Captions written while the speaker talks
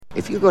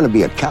If you're gonna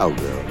be a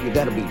cowgirl, you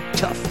gotta be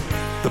tough.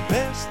 The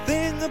best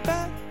thing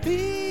about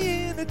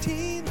being a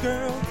teen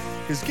girl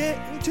is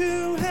getting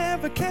to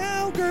have a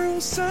cowgirl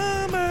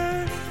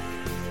summer.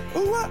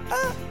 Oh,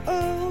 oh,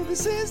 oh,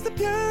 this is the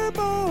Pure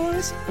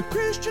Boys, a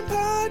Christian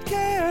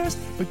podcast,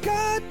 but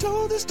God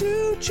told us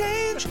to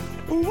change.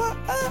 Oh,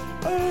 oh,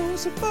 oh,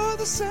 so for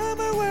the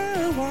summer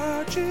we're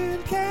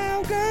watching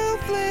cowgirl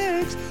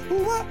flicks.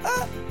 Oh,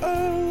 oh,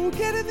 oh,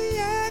 get in the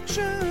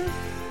action,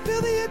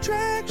 feel the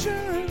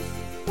attraction.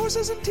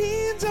 Horses and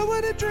teens, oh,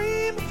 what a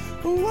dream.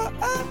 Oh,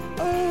 oh,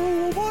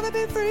 oh, I wanna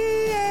be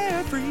free,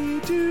 yeah, free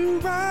to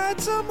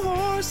ride some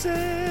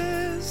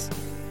horses.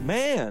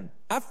 Man,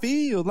 I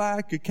feel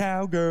like a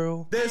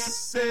cowgirl.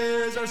 This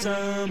is our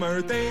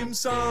summer theme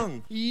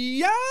song.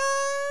 Yoway!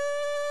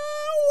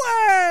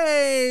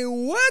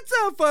 What's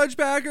up, Fudge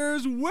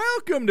Packers?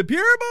 Welcome to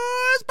Pure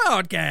Boys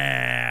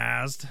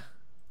Podcast.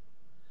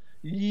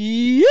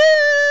 Yes,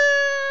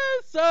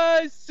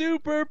 I'm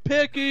super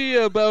picky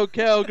about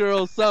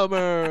cowgirl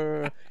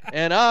summer,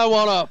 and I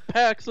want to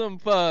pack some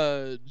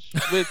fudge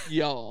with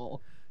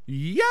y'all.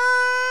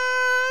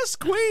 Yes,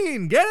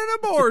 Queen, get an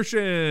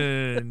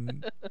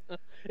abortion.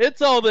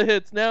 It's all the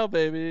hits now,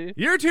 baby.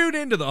 You're tuned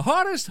into the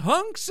hottest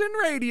hunks in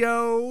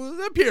radio,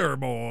 the Pure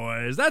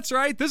Boys. That's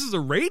right, this is a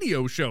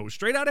radio show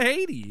straight out of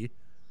Haiti.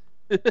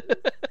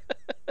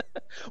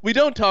 We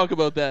don't talk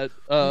about that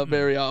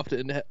very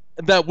often,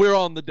 that we're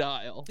on the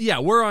dial. Yeah,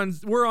 we're on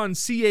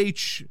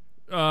CHUB,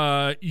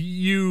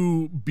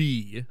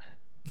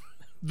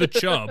 the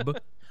Chub.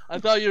 I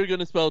thought you were going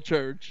to spell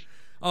church.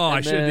 Oh, I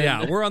should,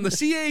 yeah. We're on the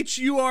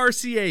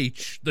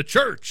CHURCH, the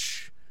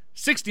church.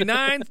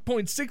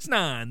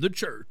 69.69, the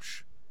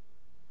church.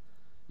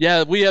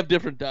 Yeah, we have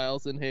different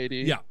dials in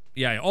Haiti.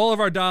 Yeah. All of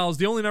our dials,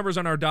 the only numbers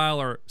on our dial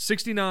are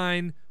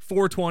 69,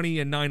 420,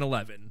 and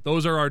 911.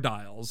 Those are our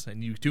dials.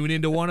 And you tune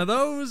into one of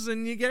those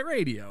and you get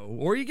radio.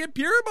 Or you get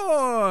Pure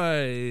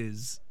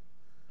Boys.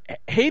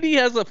 Haiti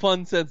has a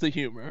fun sense of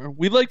humor.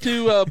 We like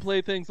to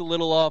play things a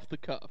little off the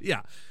cuff.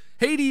 Yeah.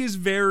 Haiti is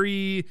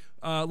very,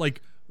 very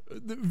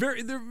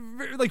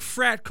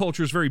frat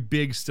culture is very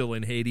big still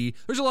in Haiti.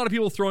 There's a lot of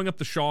people throwing up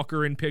the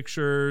shocker in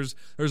pictures.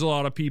 There's a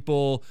lot of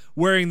people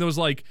wearing those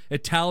like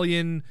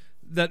Italian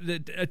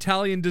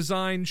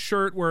design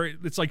shirt where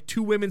it's like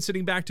two women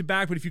sitting back to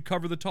back, but if you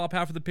cover the top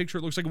half of the picture,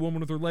 it looks like a woman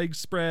with her legs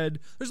spread.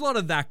 There's a lot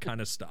of that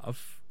kind of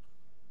stuff.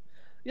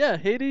 Yeah,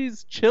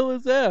 Haiti's chill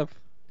as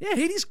F. Yeah,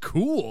 Haiti's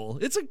cool.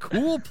 It's a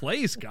cool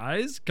place,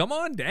 guys. Come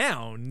on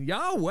down.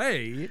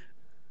 Yahweh.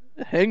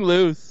 Hang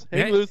loose.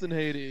 Hang loose in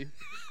Haiti.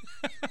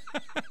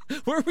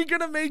 I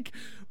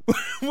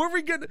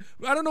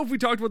don't know if we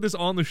talked about this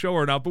on the show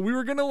or not, but we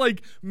were gonna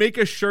make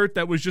a shirt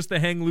that was just the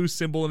hang loose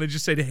symbol and it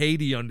just said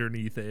Haiti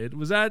underneath it.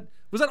 Was that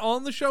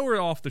on the show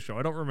or off the show?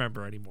 I don't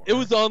remember anymore. It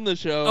was on the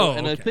show.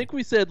 Okay. I think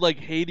we said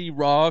Haiti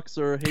rocks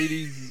or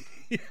Haiti's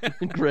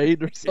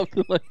great or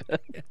something like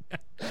that.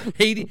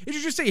 Haiti. It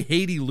should just say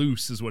Haiti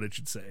loose is what it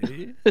should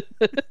say.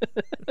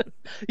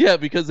 Yeah,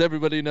 because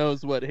everybody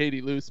knows what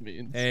Haiti loose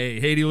means. Hey,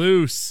 Haiti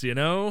loose, you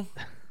know?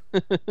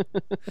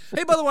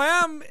 Hey, by the way,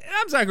 I'm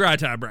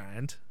Zachariah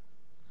Bryant.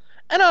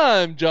 And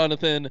I'm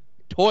Jonathan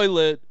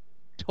Toilet.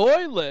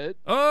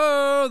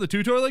 Oh, the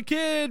two-toilet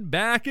kid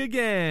back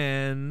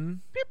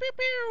again. Pew, pew,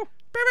 pew.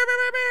 Pew, pew,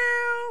 pew,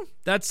 pew.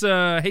 That's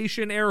a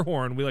Haitian air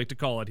horn, we like to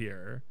call it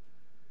here.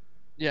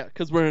 Yeah,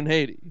 because we're in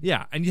Haiti.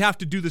 Yeah, and you have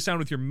to do the sound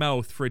with your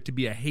mouth for it to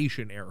be a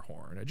Haitian air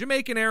horn. A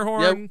Jamaican air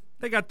horn,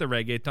 They got the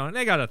reggaeton.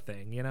 They got a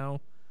thing, you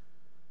know?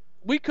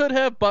 We could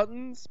have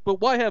buttons,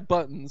 but why have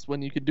buttons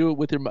when you can do it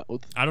with your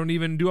mouth? I don't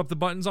even do up the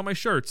buttons on my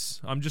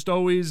shirts. I'm just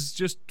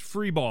always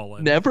free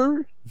balling.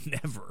 Never?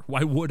 Never.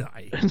 Why would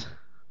I?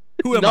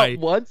 Who am I?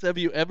 Not once have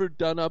you ever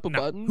done up a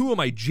button? Who am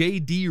I,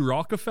 J.D.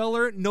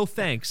 Rockefeller? No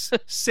thanks.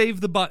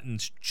 Save the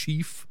buttons,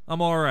 chief.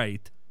 I'm all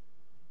right.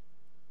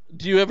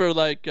 Do you ever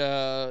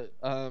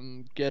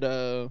get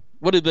a,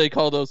 what do they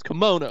call those,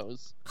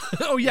 kimonos?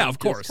 Oh yeah, of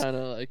course. Kind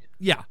of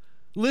yeah.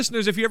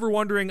 Listeners, if you're ever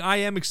wondering, I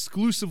am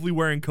exclusively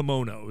wearing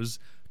kimonos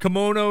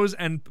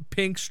and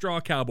pink straw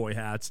cowboy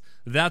hats.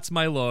 That's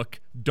my look.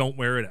 Don't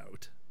wear it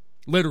out.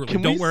 Literally,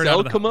 don't wear it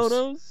out of the house. Can we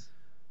sell kimonos?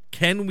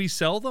 Can we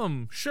sell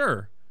them?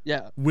 Sure.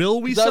 Yeah.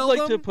 Will we sell them? I'd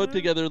like to put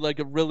together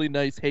a really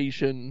nice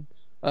Haitian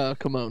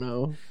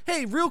kimono.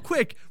 Hey, real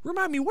quick,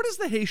 remind me, what does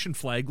the Haitian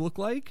flag look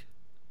like?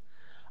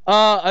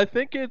 I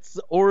think it's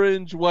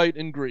orange, white,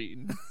 and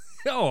green.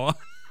 Oh,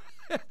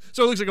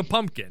 so it looks like a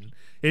pumpkin.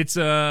 It's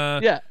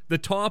the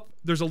top.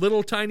 There's a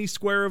little tiny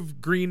square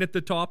of green at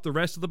the top. The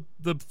rest of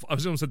the I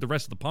was going to say the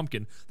rest of the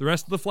pumpkin. The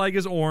rest of the flag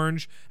is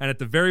orange, and at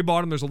the very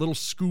bottom there's a little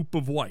scoop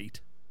of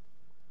white.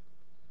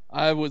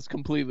 I was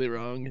completely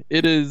wrong.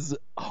 It is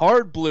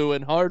hard blue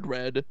and hard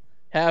red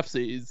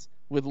halfsies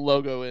with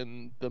logo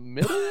in the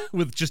middle.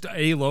 With just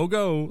a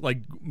logo, like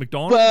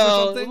McDonald's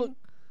or something.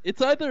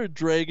 It's either a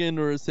dragon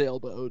or a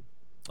sailboat.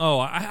 Oh,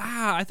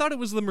 I thought it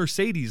was the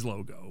Mercedes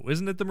logo.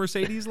 Isn't it the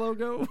Mercedes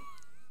logo?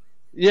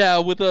 Yeah,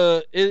 with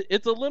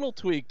it's a little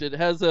tweaked. It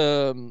has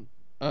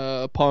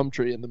palm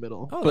tree in the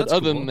middle. Oh, but that's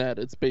other cool. than that,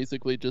 it's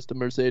basically just a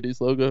Mercedes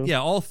logo.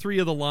 Yeah, all three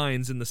of the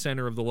lines in the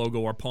center of the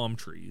logo are palm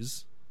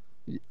trees.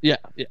 Yeah.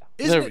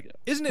 There we go.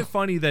 Isn't it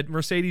funny that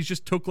Mercedes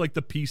just took like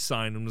the peace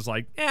sign and was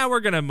like, "Yeah, we're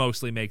gonna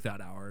mostly make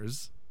that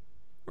ours.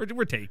 We're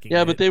taking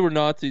Yeah, it." but they were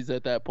Nazis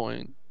at that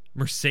point.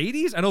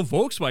 Mercedes? I know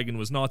Volkswagen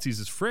was Nazis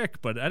as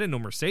frick, but I didn't know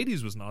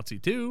Mercedes was Nazi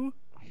too.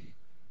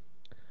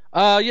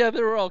 Yeah,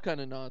 they were all kind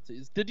of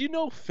Nazis. Did you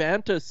know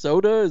Fanta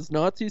soda is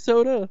Nazi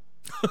soda?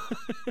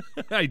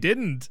 I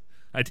didn't.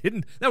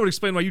 That would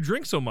explain why you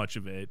drink so much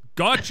of it.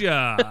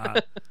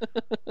 Gotcha.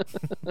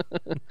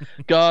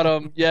 Got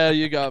him. Yeah,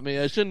 you got me.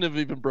 I shouldn't have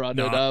even brought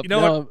No, it up. you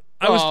know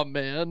what?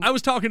 Man. I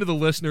was talking to the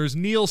listeners,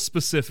 Neil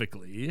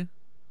specifically.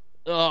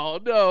 Oh,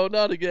 no,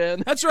 not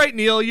again. That's right,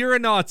 Neil. You're a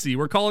Nazi.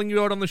 We're calling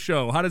you out on the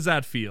show. How does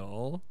that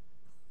feel?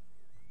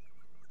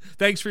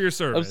 Thanks for your I'm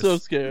service. so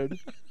scared.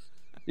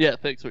 Yeah,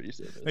 thanks for your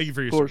service. Thank you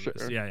for your For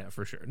service. sure. Yeah,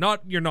 for sure.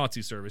 Not your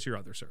Nazi service, your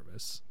other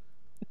service.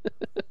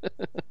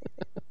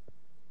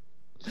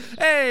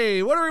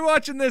 Hey, what are we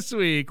watching this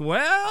week?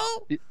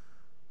 Well, do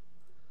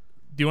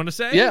you want to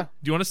say? Yeah.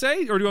 Do you want to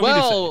say, or do you want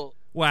me to say? Well,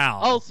 Wow.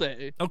 I'll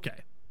say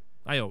Okay.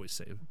 I always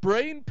say.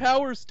 Brain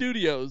Power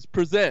Studios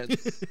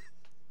presents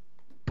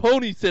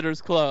Pony Sitters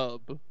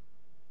Club.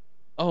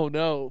 Oh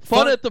no.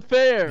 Fun at the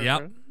fair.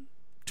 Yep.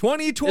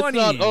 2020.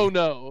 It's not, oh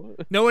no.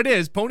 No, it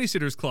is Pony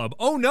Sitters Club.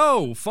 Oh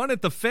no, fun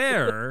at the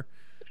fair.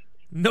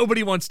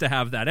 Nobody wants to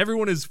have that.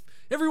 Everyone is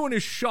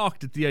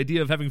shocked at the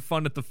idea of having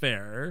fun at the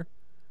fair.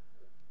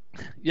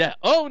 Yeah.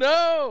 Oh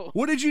no.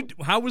 What did you do?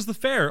 How was the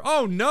fair?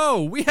 Oh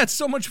no, we had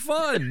so much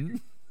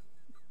fun.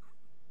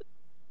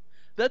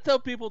 That's how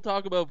people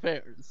talk about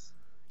fairs.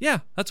 Yeah,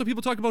 that's what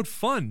people talk about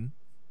fun.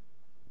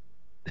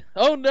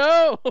 Oh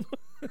no.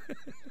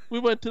 We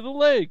went to the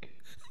lake.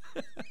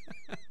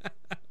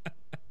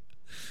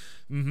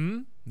 Mm-hmm.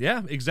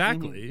 Yeah,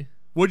 exactly.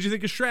 What did you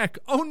think of Shrek?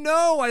 Oh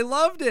no, I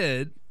loved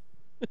it.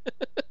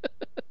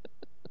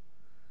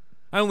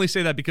 I only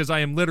say that because I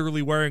am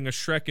literally wearing a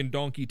Shrek and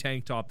Donkey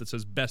tank top that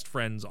says best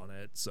friends on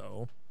it,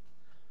 so.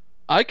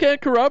 I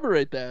can't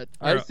corroborate that.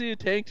 I Yeah. see a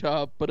tank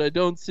top, but I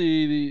don't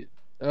see the.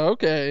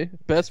 Okay,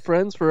 best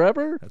friends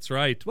forever. That's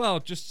right. Well,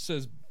 it just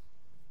says.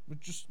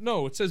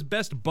 It says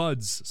best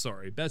buds.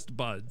 Sorry, best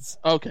buds.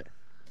 Okay,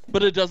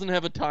 but it doesn't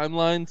have a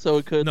timeline, so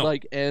it could No.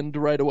 end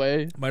right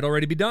away. Might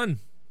already be done.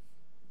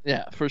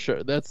 Yeah, for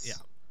sure. That's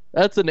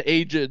Yeah. an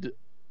aged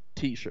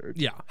T-shirt.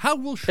 Yeah. How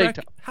will Tank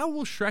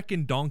Shrek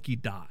and Donkey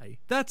die?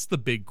 That's the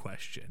big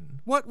question.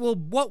 What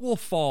will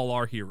fall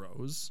our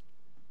heroes?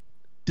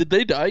 Did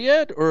they die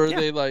yet, or are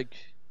Yeah. they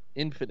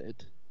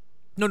infinite?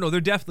 No,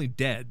 they're definitely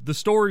dead. The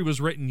story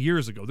was written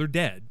years ago. They're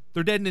dead.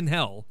 They're dead and in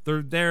hell.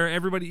 They're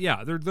everybody.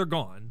 Yeah, they're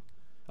gone.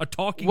 A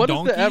talking What is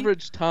donkey. the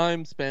average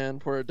time span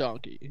for a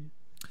donkey?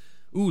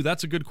 Ooh,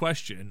 that's a good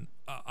question.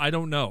 I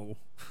don't know.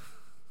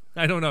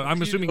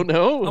 I'm assuming. don't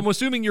know? I'm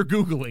assuming you're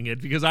googling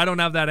it because I don't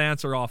have that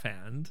answer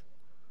offhand.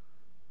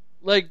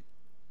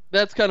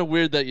 That's kind of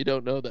weird that you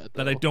don't know that.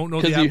 That I don't know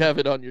the because you average- have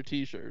it on your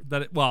T-shirt.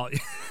 Well,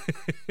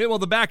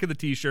 the back of the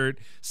T-shirt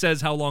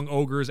says how long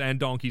ogres and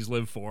donkeys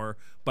live for,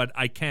 but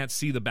I can't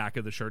see the back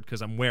of the shirt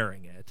because I'm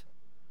wearing it.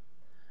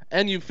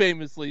 And you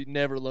famously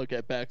never look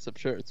at backs of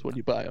shirts when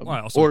you buy them Well, I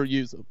also- or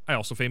use them. I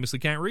also famously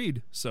can't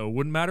read, so it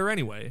wouldn't matter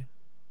anyway.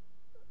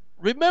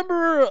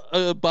 Remember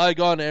a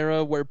bygone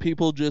era where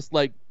people just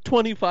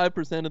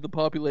 25% of the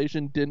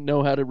population didn't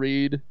know how to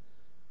read?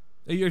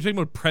 You're talking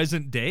about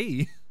present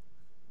day.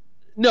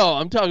 No,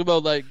 I'm talking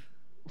about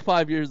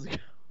 5 years ago.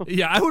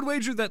 Yeah, I would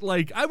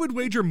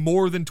wager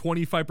more than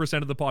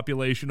 25% of the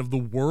population of the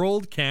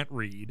world can't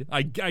read.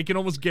 I can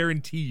almost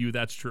guarantee you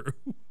that's true.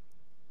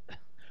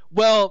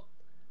 Well,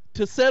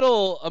 to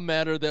settle a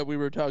matter that we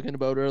were talking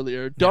about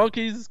earlier,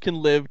 donkeys can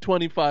live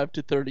 25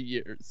 to 30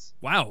 years.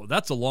 Wow,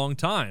 that's a long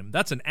time.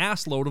 That's an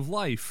ass load of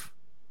life.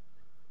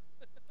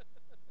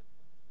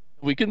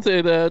 We can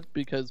say that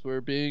because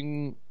we're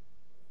being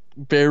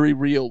very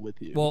real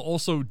with you. Well,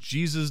 also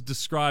Jesus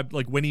described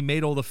when he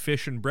made all the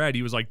fish and bread,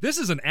 he was like, "This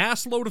is an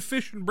ass load of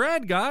fish and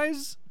bread,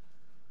 guys."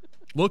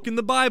 Look in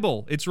the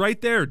Bible. It's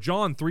right there,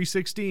 John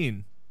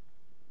 3:16.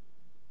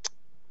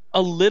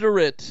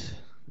 Illiterate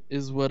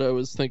is what I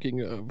was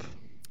thinking of.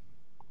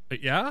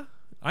 Yeah?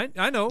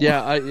 I know.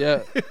 Yeah,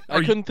 I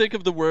couldn't think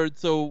of the word,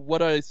 so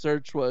what I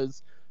searched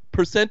was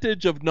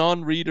percentage of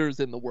non-readers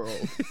in the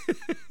world.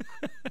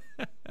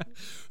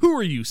 Who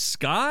are you,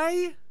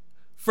 Sky?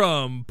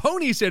 From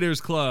Pony Sitters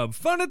Club,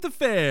 Fun at the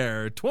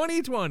Fair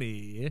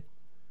 2020.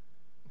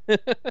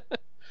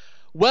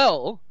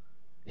 Well,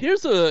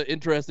 here's an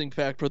interesting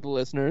fact for the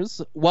listeners.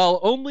 While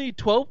only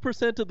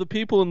 12% of the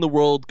people in the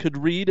world could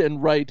read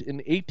and write in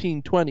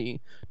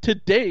 1820,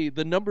 today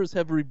the numbers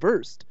have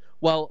reversed.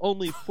 While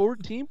only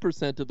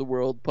 14% of the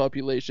world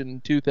population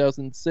in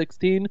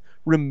 2016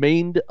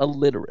 remained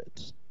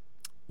illiterate.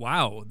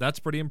 Wow, that's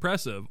pretty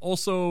impressive.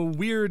 Also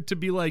weird to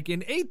be in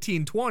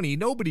 1820,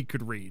 nobody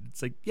could read.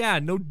 It's yeah,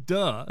 no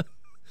duh.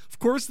 Of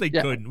course they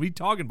couldn't. What are you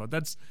talking about?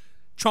 That's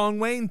Chong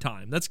Wayne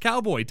time. That's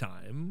cowboy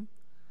time.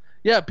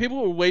 Yeah,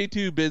 people were way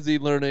too busy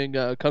learning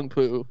Kung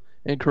Fu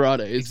and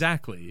karates.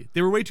 Exactly.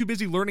 They were way too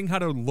busy learning how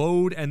to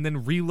load and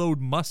then reload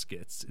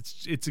muskets.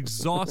 It's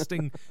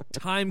exhausting,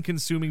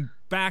 time-consuming,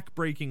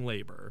 back-breaking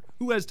labor.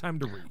 Who has time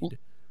to read?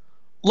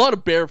 A lot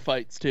of bear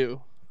fights,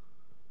 too.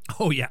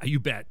 Oh, yeah, you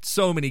bet.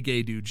 So many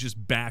gay dudes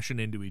just bashing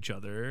into each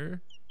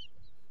other.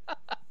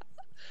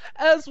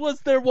 As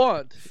was their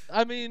wont.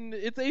 I mean,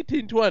 it's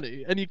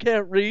 1820, and you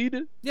can't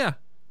read? Yeah.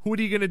 What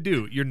are you going to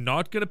do? You're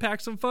not going to pack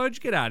some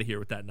fudge? Get out of here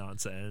with that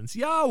nonsense.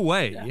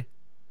 Yahweh. Yeah.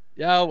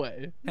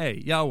 Yahweh.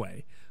 Hey,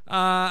 Yahweh.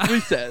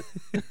 Reset.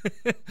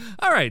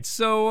 All right,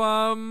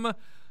 so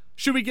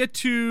should we get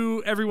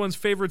to everyone's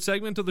favorite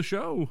segment of the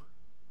show?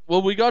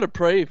 Well, we got to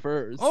pray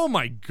first. Oh,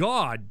 my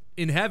God.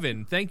 In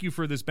heaven, thank you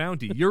for this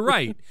bounty. You're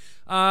right.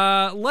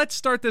 Let's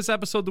start this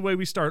episode the way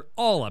we start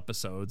all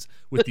episodes,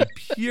 with the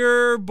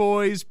Pure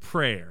Boys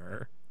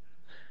Prayer.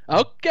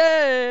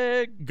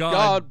 Okay.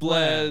 God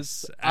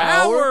bless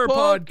our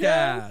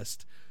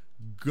podcast.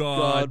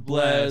 God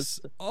bless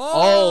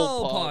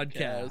all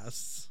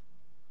podcasts.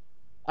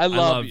 I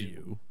love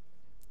you.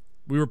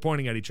 We were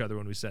pointing at each other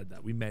when we said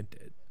that. We meant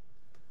it.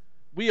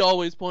 We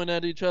always point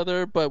at each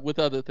other, but with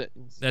other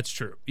things. That's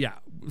true. Yeah.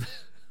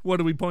 What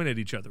do we point at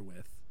each other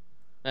with?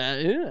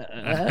 The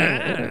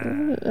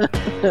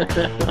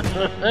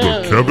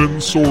Kevin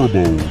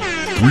Sorbo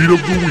Tweet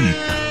of the Week.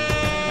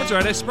 That's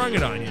right, I sprung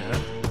it on you.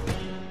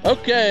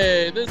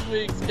 Okay, this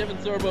week's Kevin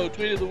Sorbo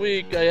Tweet of the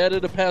Week. I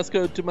added a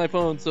passcode to my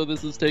phone, so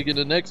this is taking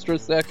an extra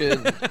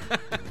second.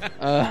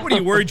 What, are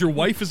you worried your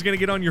wife is going to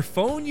get on your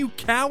phone, you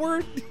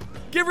coward?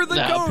 Give her the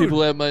code.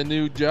 People at my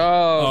new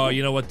job. Oh,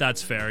 you know what?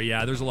 That's fair.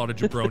 Yeah, there's a lot of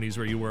jabronis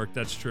where you work.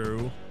 That's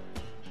true.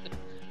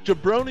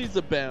 Jabronis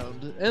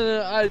abound,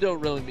 and I don't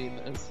really mean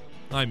this.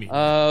 I mean,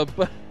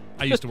 but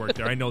I used to work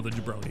there. I know the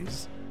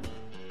jabronis.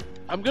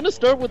 I'm going to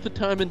start with the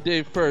time and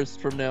day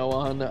first from now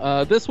on.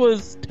 This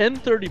was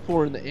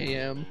 10:34 in the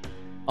a.m.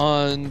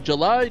 on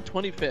July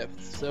 25th,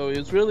 so he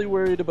was really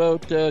worried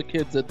about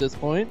kids at this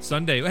point.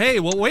 Sunday. Hey,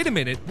 well, wait a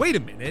minute.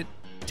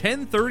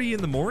 10:30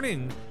 in the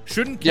morning.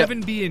 Shouldn't Kevin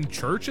be in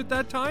church at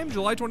that time?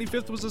 July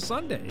 25th was a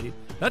Sunday.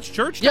 That's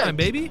church time,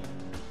 baby.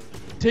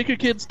 Take your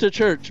kids to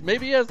church.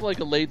 Maybe he has like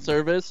a late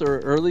service or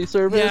early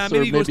service, yeah,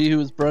 maybe he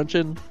was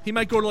brunching. He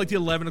might go to like the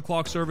 11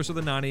 o'clock service or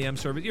the 9 a.m.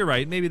 service. You're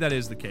right. Maybe that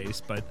is the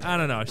case, but I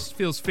don't know. It just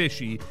feels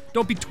fishy.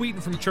 Don't be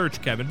tweeting from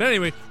church, Kevin. But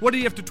anyway, what did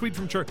he have to tweet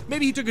from church?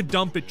 Maybe he took a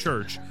dump at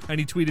church and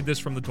he tweeted this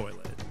from the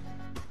toilet.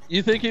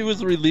 You think he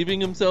was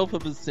relieving himself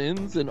of his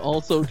sins and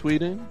also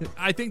tweeting?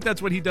 I think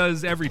that's what he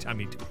does every time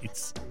he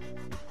tweets.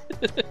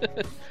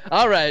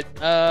 All right.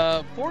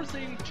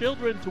 Forcing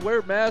children to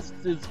wear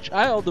masks is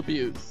child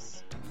abuse.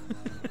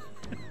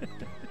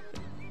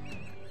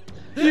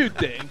 You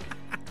think?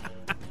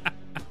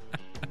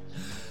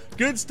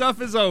 Good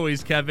stuff as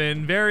always,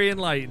 Kevin. Very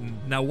enlightened.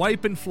 Now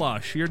wipe and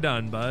flush. You're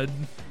done, bud.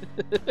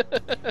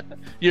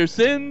 Your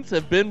sins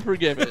have been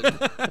forgiven.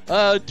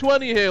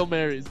 20 Hail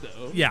Marys,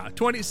 though. Yeah,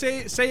 20.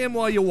 Say them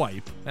while you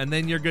wipe, and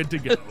then you're good to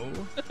go.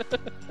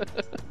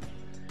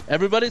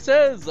 Everybody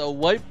says a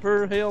wipe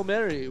per Hail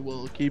Mary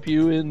will keep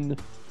you in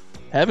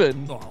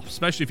heaven. Well,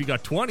 especially if you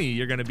got 20,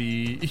 you're going to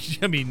be...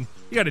 I mean,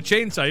 you got a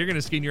chainsaw, you're going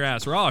to skin your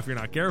ass raw if you're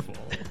not careful.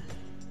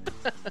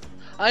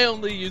 I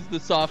only use the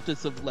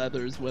softest of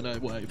leathers when I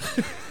wipe.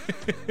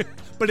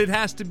 But it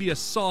has to be a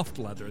soft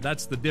leather.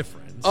 That's the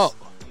difference. Oh,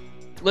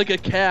 like a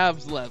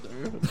calf's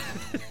leather.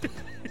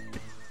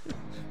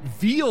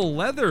 Veal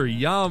leather,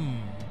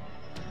 yum.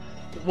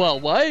 Well,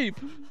 wipe.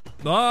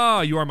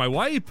 Ah, you are my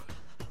wipe.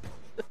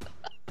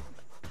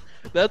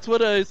 That's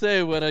what I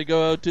say when I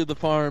go out to the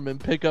farm and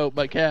pick out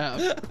my calf.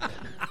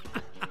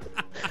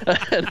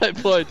 And I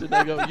point and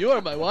I go, "You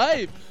are my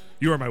wife."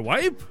 You are my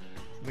wife?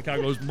 And the cow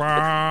goes,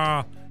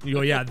 "Brah." You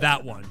go, "Yeah,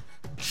 that one.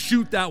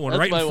 Shoot that one. That's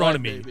right in front wife,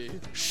 of me. baby.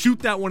 Shoot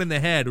that one in the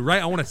head,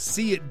 right? I want to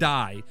see it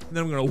die. And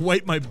then I'm going to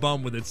wipe my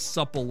bum with its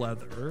supple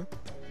leather."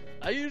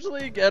 I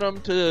usually get them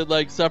to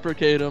like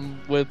suffocate them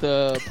with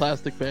a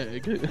plastic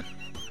bag.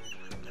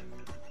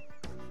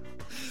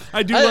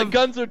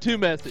 Guns are too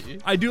messy.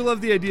 I do love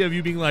the idea of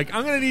you being like,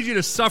 "I'm going to need you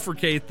to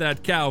suffocate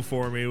that cow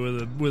for me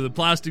with a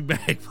plastic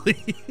bag,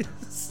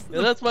 please."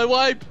 Yeah, that's my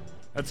wipe.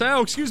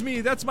 Excuse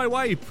me, that's my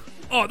wipe.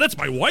 Oh, that's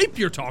my wipe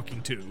you're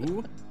talking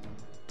to.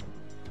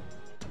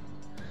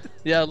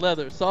 Yeah,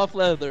 leather. Soft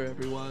leather,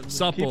 everyone.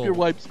 Supple. Keep your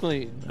wipes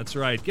clean. That's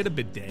right. Get a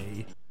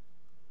bidet.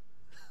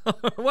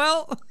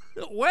 Well,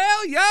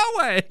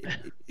 Yahweh.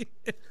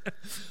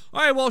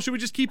 All right, well, should we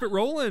just keep it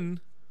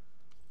rolling?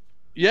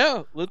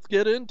 Yeah, let's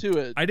get into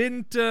it. I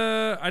didn't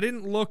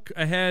look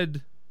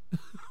ahead.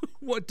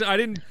 I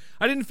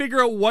didn't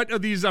figure out what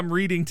of these I'm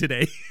reading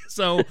today.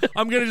 So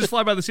I'm going to just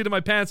fly by the seat of my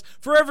pants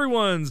for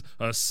everyone's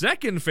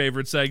second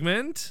favorite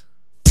segment.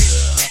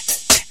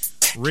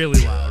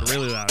 Really loud.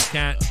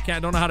 Can't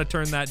don't know how to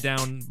turn that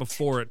down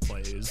before it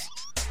plays.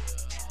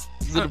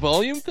 Is it a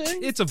volume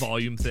thing? It's a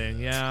volume thing,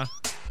 yeah.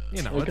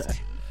 You know, okay.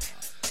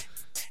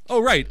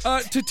 Oh, right.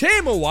 To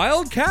tame a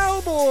wild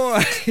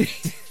cowboy.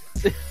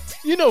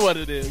 You know what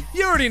it is.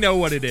 You already know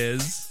what it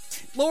is.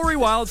 Lori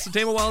Wilde's To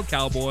Tame a Wild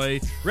Cowboy.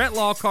 Rhett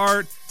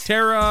Lockhart.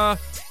 Tara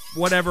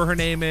whatever her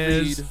name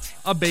is, Reed.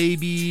 a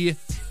baby,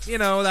 you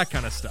know, that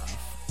kind of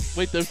stuff.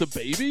 Wait, there's a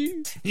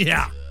baby?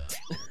 Yeah.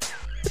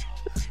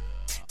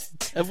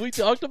 Have we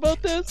talked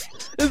about this?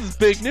 This is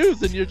big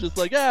news, and you're just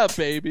like,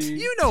 baby.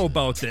 You know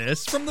about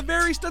this from the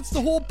that's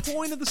the whole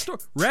point of the story.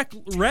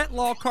 Rhett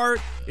Lockhart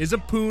is a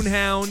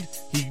poonhound.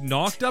 He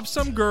knocked up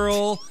some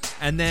girl,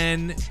 and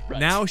then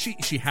now she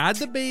had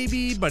the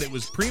baby, but it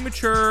was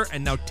premature,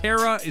 and now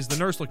Tara is the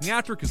nurse looking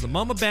after her because the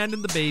mom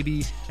abandoned the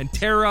baby, and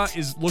Tara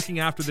is looking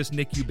after this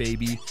NICU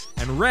baby,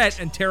 and Rhett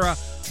and Tara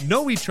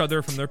know each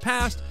other from their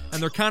past,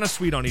 and they're kind of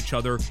sweet on each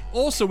other.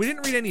 Also, we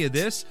didn't read any of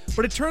this,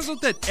 but it turns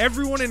out that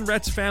everyone in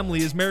Rhett's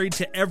family is married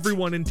to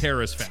everyone in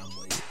Tara's family.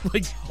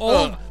 Like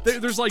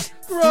there's like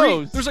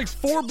gross. There's like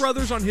 4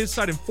 brothers on his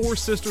side and 4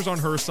 sisters on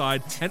her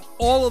side, and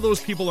all of those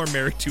people are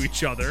married to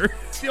each other.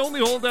 The only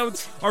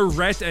holdouts are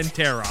Rhett and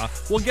Tara.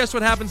 Well, guess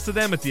what happens to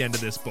them at the end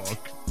of this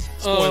book?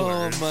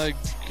 Spoilers. Oh my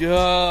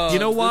god! You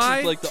know why? This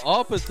is like the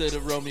opposite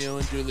of Romeo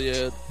and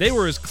Juliet. They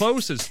were as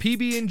close as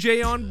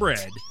PB&J on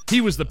bread. He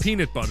was the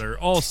peanut butter,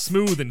 all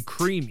smooth and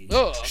creamy.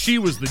 Ugh. She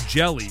was the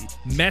jelly,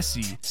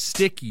 messy,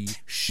 sticky,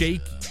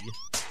 shaky.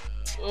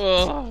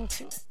 Ugh.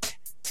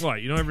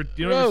 What, you don't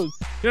Gross.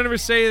 ever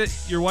say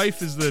that your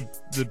wife is the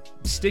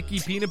sticky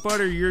peanut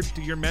butter,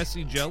 you're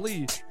messy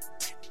jelly?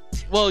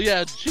 Well,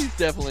 yeah, she's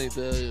definitely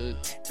the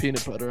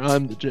peanut butter.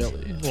 I'm the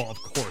jelly. Well, of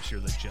course you're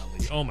the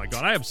jelly. Oh my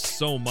god, I have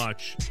so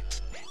much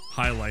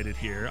highlighted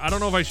here. I don't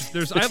know if I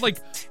should.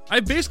 I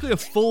have basically a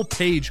full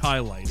page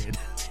highlighted.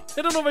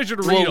 I don't know if I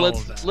should read all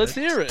of that. Let's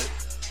hear it.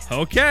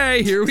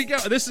 Okay, here we go.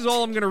 This is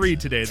all I'm going to read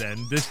today then.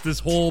 This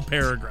whole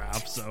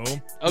paragraph,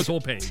 this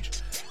whole page.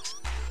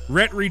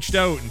 Rhett reached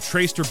out and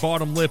traced her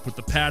bottom lip with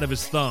the pad of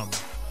his thumb.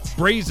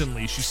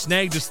 Brazenly, she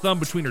snagged his thumb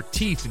between her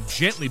teeth and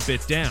gently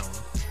bit down.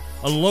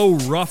 A low,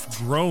 rough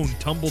groan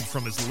tumbled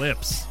from his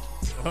lips.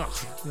 Ugh,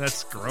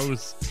 that's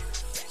gross.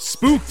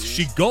 Spooked,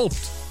 she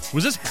gulped.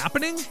 Was this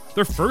happening?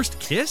 Their first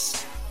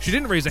kiss? She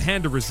didn't raise a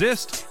hand to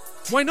resist.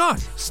 Why not?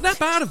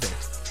 Snap out of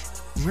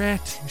it.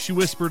 Rhett, she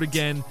whispered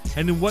again,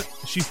 and in what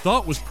she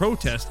thought was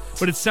protest,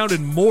 but it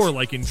sounded more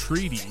like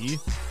entreaty.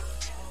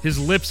 His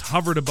lips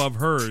hovered above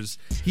hers.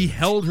 He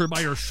held her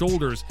by her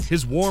shoulders,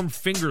 his warm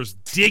fingers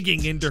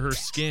digging into her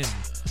skin.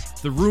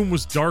 The room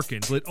was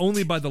darkened, lit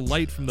only by the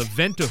light from the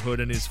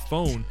Ventahood and his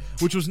phone,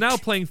 which was now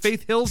playing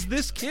Faith Hill's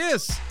This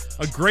Kiss,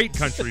 a great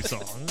country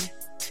song.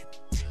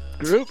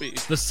 Groovy.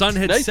 The sun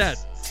had Nice. set.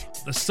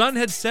 The sun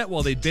had set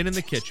while they'd been in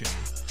the kitchen.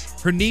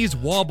 Her knees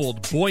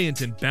wobbled,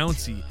 buoyant and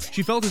bouncy.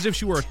 She felt as if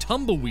she were a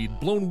tumbleweed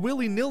blown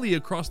willy-nilly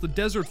across the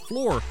desert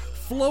floor,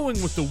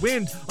 flowing with the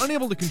wind,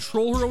 unable to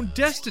control her own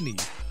destiny.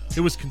 It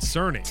was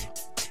concerning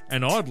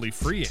and oddly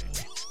freeing.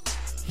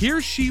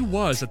 Here she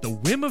was at the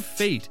whim of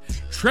fate,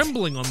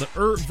 trembling on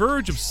the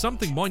verge of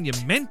something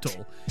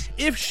monumental,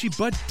 if she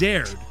but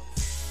dared.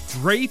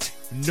 Great,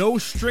 no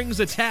strings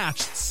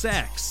attached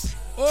sex.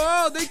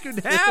 Oh, they could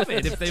have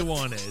it if they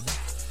wanted.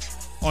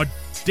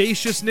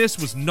 Audaciousness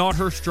was not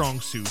her strong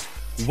suit.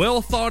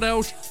 Well thought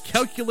out,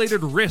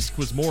 calculated risk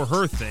was more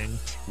her thing.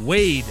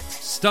 Weighed,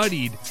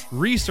 studied,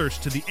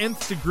 researched to the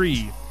nth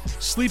degree.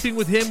 Sleeping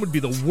with him would be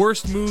the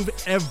worst move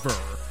ever.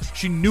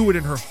 She knew it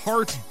in her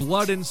heart,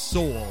 blood, and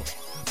soul.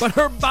 But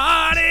her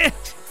body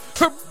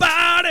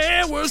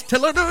was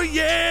telling her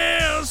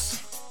yes.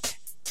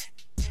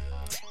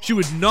 She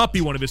would not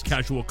be one of his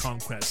casual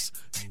conquests.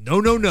 No,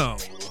 no, no.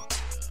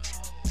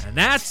 And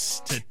that's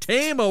To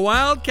Tame a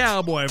Wild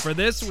Cowboy for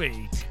this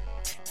week.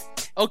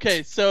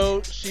 Okay,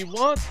 so she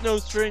wants no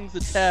strings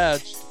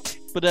attached,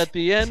 but at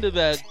the end of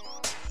that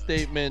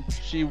statement,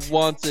 she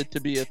wants it to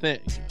be a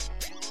thing.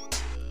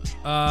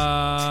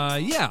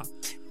 Yeah.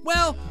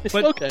 Well,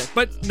 but Okay.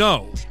 but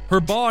no. Her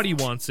body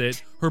wants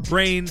it. Her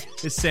brain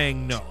is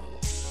saying no.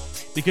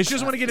 Because she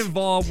doesn't want to get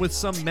involved with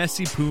some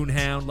messy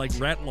poonhound like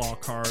Rhett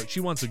Lockhart. She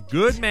wants a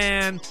good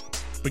man.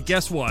 But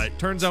guess what?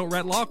 Turns out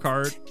Rhett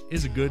Lockhart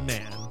is a good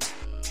man.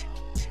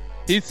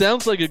 He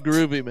sounds like a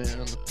groovy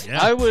man.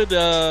 Yeah. I would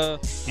I'd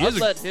is a-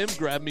 let him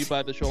grab me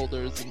by the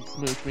shoulders and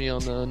smooch me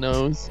on the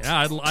nose.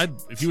 Yeah, I'd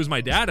if he was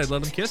my dad, I'd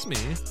let him kiss me.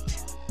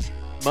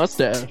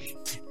 Mustache.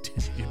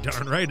 You're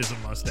darn right, is a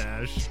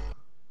mustache.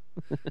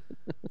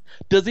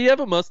 Does he have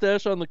a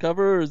mustache on the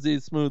cover, or is he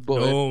a smooth boy?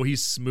 No,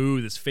 he's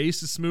smooth. His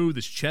face is smooth.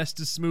 His chest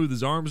is smooth.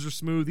 His arms are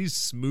smooth. He's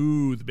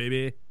smooth,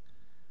 baby.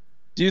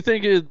 Do you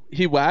think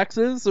he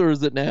waxes, or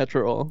is it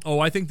natural? Oh,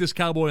 I think this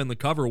cowboy on the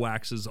cover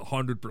waxes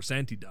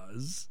 100%. He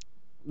does.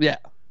 Yeah.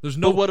 There's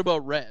no. But what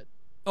about Red?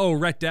 Oh,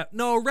 Rhett.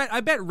 No, Rhett. I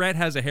bet Rhett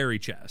has a hairy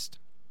chest.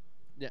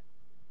 Yeah.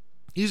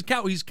 He's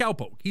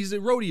cowpoke. He's a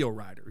rodeo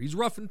rider. He's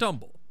rough and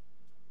tumble.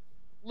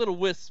 Little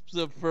wisps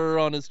of fur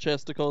on his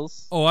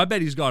chesticles. Oh, I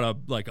bet he's got a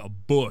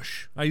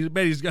bush. I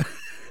bet he's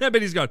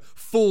got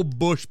full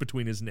bush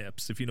between his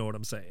nips. If you know what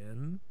I'm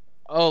saying.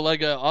 Oh,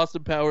 like a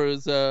Austin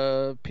Powers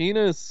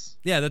penis.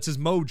 Yeah, that's his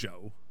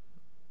mojo.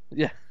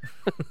 Yeah.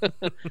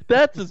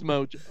 That's his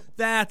mojo.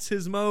 That's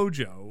his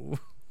mojo.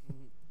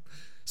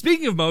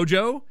 Speaking of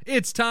mojo,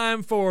 it's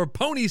time for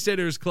Pony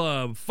Sitters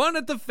Club Fun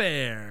at the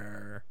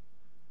Fair.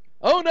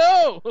 Oh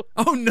no!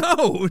 Oh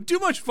no! Too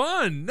much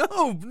fun!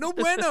 No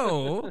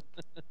bueno!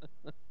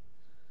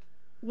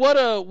 What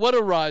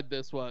a ride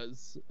this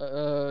was.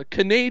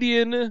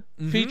 Canadian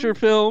feature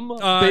film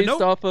based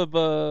nope. off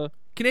of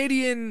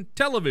Canadian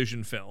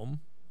television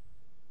film.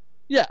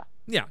 Yeah.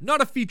 Yeah,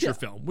 not a feature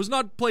film. Was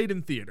not played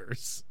in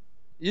theaters.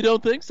 You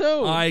don't think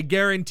so? I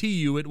guarantee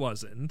you it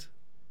wasn't.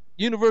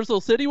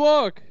 Universal City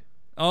Walk.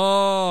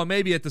 Oh,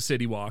 maybe at the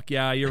City Walk.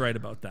 Yeah, you're right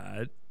about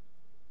that.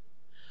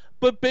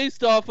 But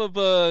based off of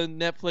a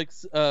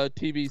Netflix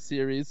TV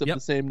series of the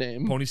same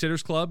name. Pony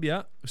Sitters Club,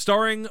 yeah.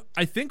 Starring,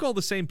 I think, all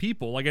the same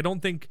people. Like, I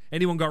don't think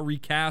anyone got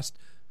recast.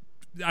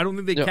 I don't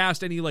think they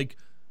cast any, like,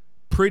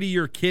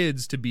 prettier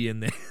kids to be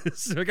in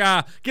this. Like,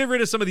 get rid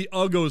of some of the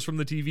uggos from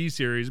the TV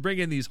series. Bring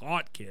in these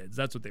hot kids.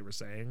 That's what they were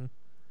saying.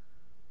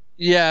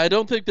 Yeah, I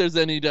don't think there's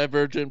any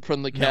divergent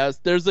from the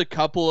cast. There's a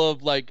couple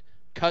of, like,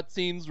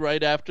 cutscenes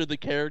right after the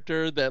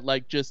character that,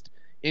 like, just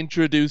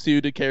introduce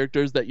you to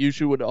characters that you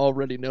should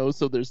already know,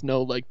 so there's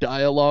no like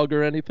dialogue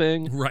or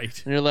anything.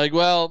 Right. And you're like,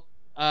 well,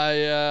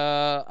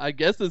 I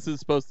guess this is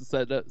supposed to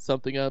set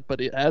something up, but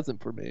it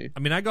hasn't for me. I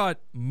mean, I got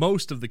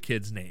most of the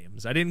kids'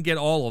 names. I didn't get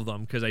all of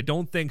them because I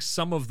don't think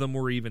some of them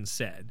were even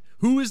said.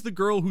 Who is the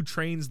girl who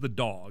trains the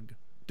dog?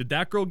 Did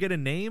that girl get a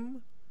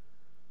name?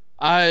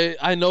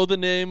 I know the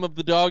name of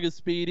the dog is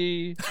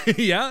Speedy.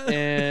 Yeah.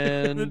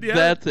 And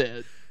that's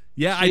it.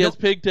 Yeah, she has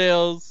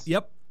pigtails.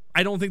 Yep.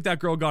 I don't think that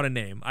girl got a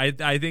name. I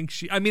think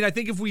I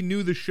think if we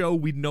knew the show,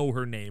 we'd know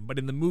her name. But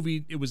in the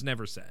movie, it was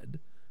never said.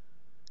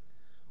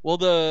 Well,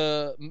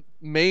 the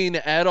main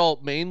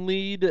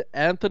lead,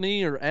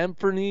 Anthony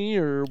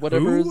or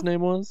whatever his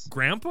name was.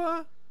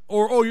 Grandpa?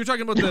 Or you're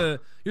talking about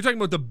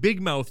the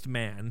big mouthed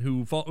man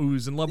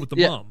who's in love with the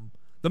mom,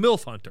 the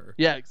MILF hunter.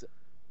 Yeah,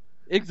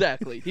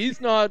 exactly. He's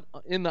not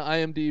in the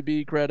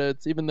IMDb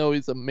credits, even though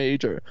he's a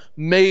major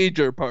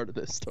part of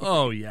this story.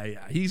 Oh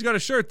yeah. He's got a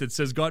shirt that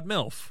says "Got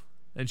MILF."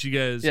 And she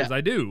says, I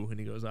do. And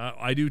he goes,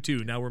 I do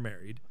too. Now we're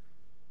married.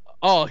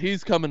 Oh,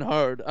 he's coming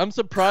hard. I'm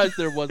surprised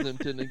there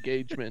wasn't an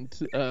engagement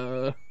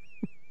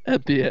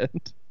at the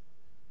end.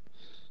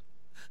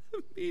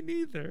 Me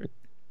neither.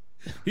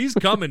 He's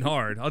coming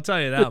hard. I'll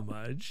tell you that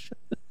much.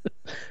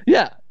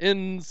 Yeah,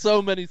 in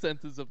so many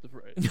senses of the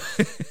phrase.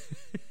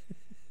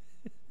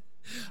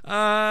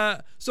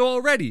 So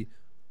already,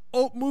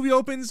 movie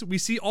opens. We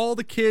see all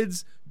the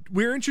kids.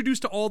 We're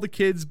introduced to all the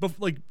kids, but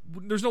like,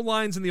 there's no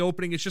lines in the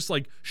opening. It's just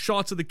like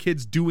shots of the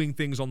kids doing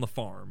things on the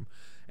farm,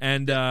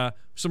 and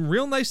some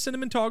real nice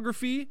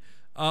cinematography.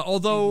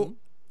 Although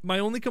my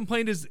only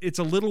complaint is it's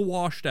a little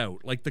washed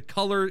out. Like the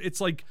color,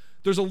 it's like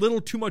there's a little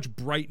too much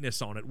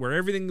brightness on it, where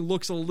everything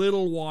looks a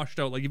little washed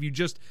out. Like if you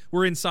just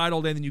were inside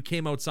all day and then you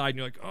came outside and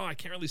you're like, oh, I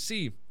can't really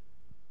see.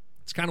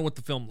 It's kind of what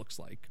the film looks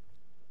like.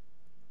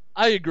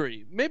 I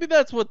agree. Maybe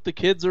that's what the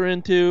kids are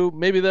into.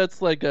 Maybe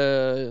that's like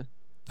a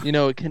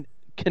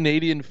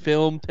Canadian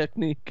film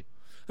technique.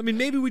 I mean,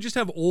 maybe we just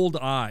have old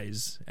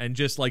eyes and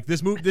just like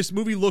this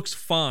movie looks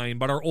fine,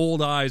 but our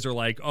old eyes are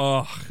like,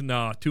 oh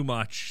no, too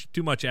much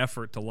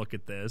effort to look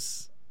at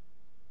this.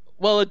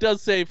 Well, it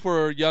does say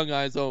for young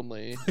eyes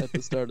only at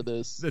the start of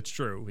this. That's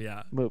true,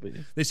 yeah.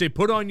 Movie. They say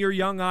put on your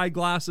young eye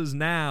glasses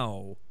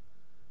now.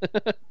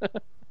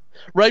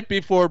 Right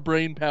before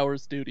Brain Power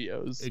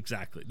Studios.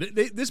 Exactly.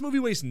 This movie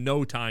wastes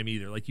no time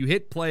either. Like you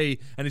hit play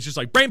and it's just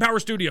like Brain Power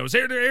Studios.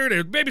 Here it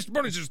is. Baby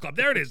Pony Sitters Club.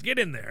 There it is. Get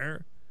in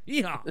there.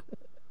 Yeehaw.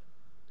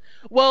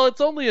 Well, it's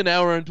only an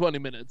hour and 20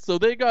 minutes, so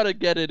they got to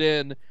get it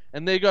in,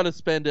 and they got to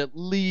spend at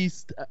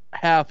least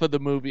half of the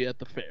movie at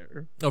the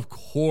fair. Of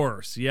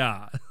course,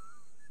 yeah.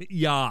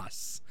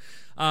 Yas.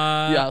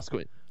 Yas,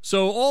 queen.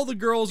 So all the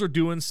girls are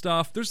doing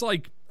stuff. There's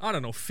like, I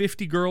don't know,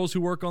 50 girls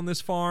who work on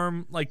this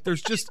farm. Like,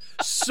 there's just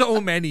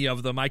so many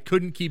of them. I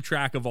couldn't keep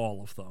track of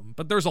all of them,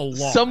 but there's a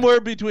lot.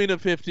 Somewhere between a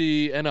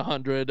 50 and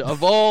 100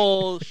 of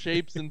all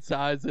shapes and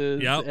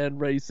sizes and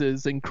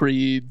races and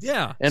creeds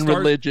and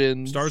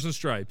religions. Stars and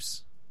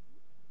stripes.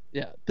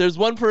 Yeah, there's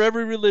one for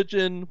every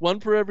religion, one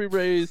for every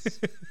race,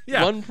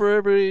 one for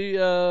every,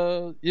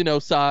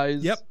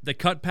 size. Yep, they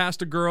cut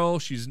past a girl.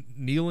 She's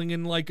kneeling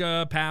in like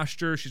a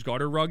pasture. She's got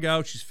her rug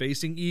out. She's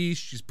facing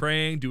east. She's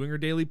praying, doing her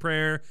daily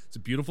prayer. It's a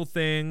beautiful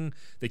thing.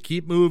 They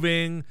keep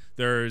moving.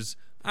 There's,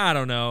 I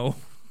don't know,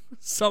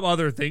 some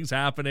other things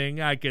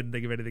happening. I couldn't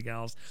think of anything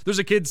else. There's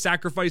a kid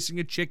sacrificing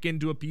a chicken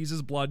to appease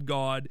his blood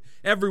god.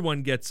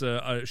 Everyone gets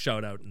a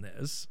shout out in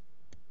this.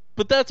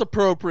 But that's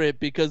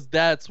appropriate because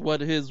that's what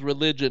his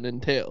religion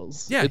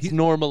entails. Yeah, it's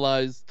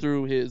normalized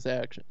through his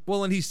action.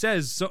 Well, and he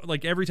says, so,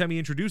 like every time he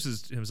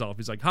introduces himself,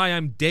 he's like, "Hi,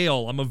 I'm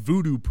Dale. I'm a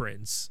voodoo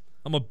prince.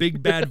 I'm a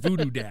big bad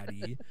voodoo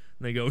daddy." And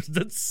they go,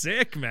 "That's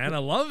sick, man. I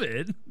love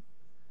it."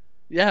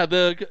 Yeah,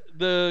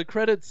 the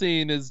credit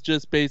scene is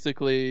just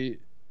basically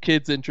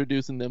kids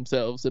introducing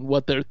themselves and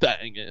what their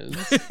thing is.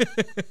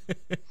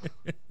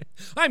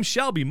 I'm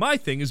Shelby. My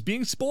thing is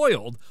being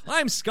spoiled.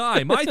 I'm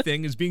Sky. My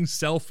thing is being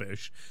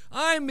selfish.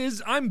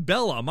 I'm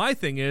Bella. My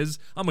thing is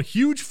I'm a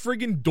huge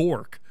friggin'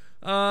 dork.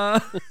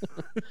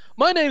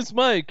 My name's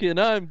Mike, and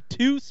I'm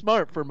too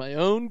smart for my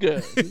own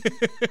good.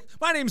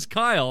 My name's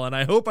Kyle, and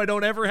I hope I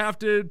don't ever have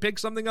to pick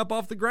something up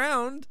off the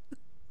ground.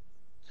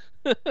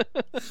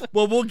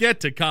 Well, we'll get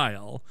to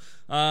Kyle.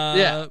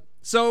 Yeah.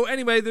 So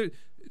anyway,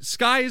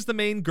 Sky is the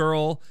main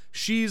girl.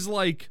 She's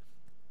like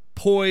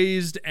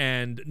poised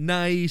and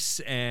nice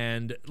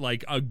and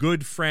like a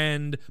good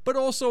friend, but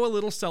also a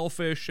little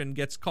selfish and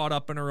gets caught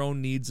up in her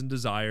own needs and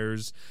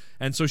desires.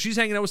 And so she's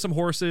hanging out with some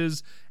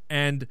horses,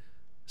 and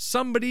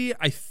somebody,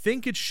 I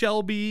think it's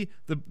Shelby,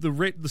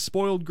 the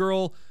spoiled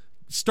girl,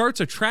 starts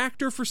a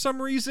tractor for some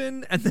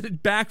reason, and then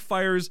it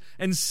backfires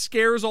and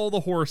scares all the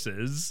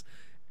horses.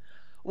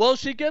 Well,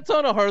 she gets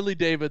on a Harley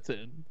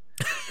Davidson,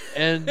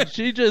 and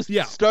she just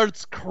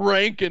starts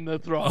cranking the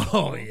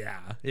throttle. Oh,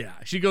 yeah.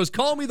 She goes,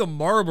 "Call me the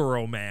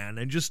Marlboro Man,"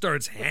 and just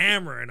starts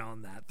hammering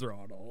on that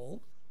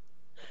throttle.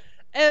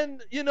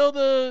 And, you know,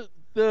 the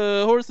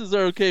horses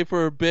are okay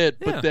for a bit,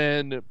 but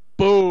then,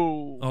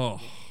 boom. Oh,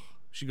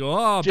 she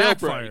goes,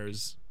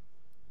 backfires.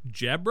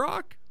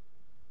 Jabrock?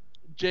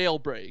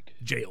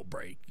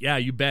 Jailbreak. Yeah,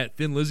 you bet.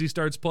 Thin Lizzy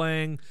starts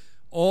playing.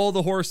 All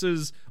the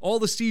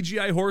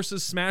CGI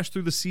horses smash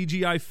through the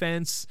CGI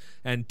fence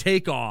and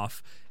take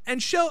off.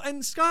 And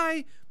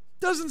Sky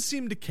doesn't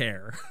seem to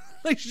care.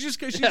 Like she's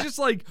just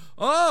like,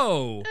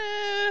 oh,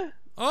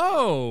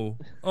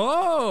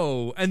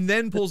 and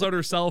then pulls out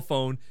her cell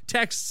phone,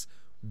 texts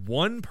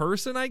one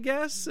person, I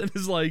guess, and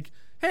is like,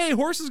 "Hey,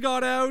 horses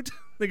got out."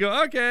 They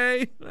go,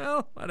 "Okay,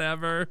 well,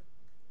 whatever."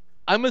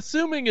 I'm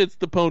assuming it's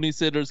the Pony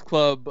Sitters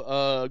Club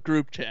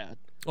group chat.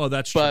 Oh,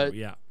 that's true.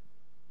 Yeah.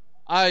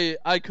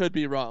 I could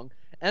be wrong.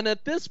 And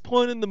at this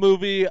point in the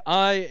movie,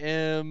 I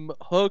am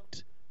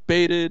hooked,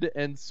 baited,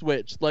 and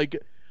switched.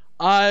 Like,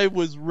 I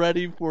was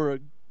ready for a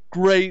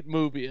great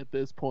movie at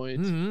this point.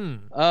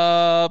 Mm-hmm.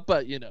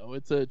 But, you know,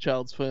 it's a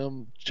child's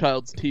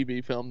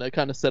TV film that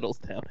kind of settles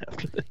down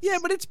after this. Yeah,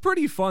 but it's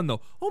pretty fun,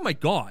 though. Oh, my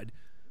God.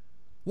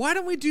 Why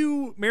don't we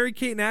do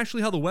Mary-Kate and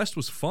Ashley, How the West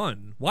Was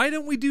Fun? Why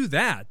don't we do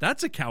that?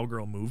 That's a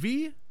cowgirl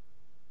movie.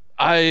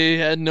 I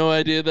had no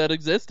idea that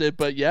existed,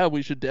 but yeah,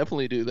 we should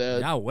definitely do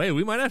that. Yeah,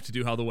 we might have to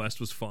do How the West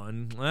Was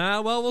Fun.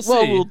 Well, we'll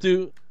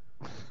see.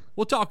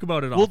 We'll talk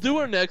about it. We'll do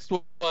our next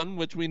one,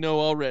 which we know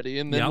already,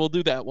 and then we'll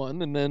do that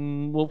one, and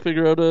then we'll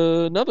figure out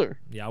another.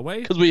 Yeah,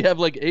 because we have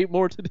like 8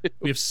 more to do.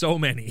 We have so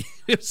many.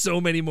 We have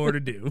so many more to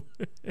do.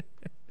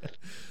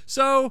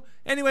 So,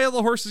 anyway, all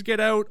the horses get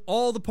out.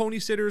 All the pony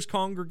sitters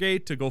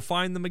congregate to go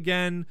find them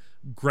again.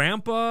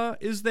 Grandpa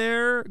is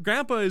there.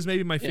 Grandpa is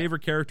maybe my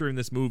favorite character in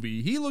this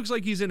movie. He looks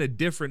like he's in a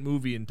different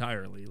movie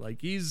entirely.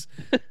 Like, he's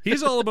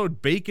all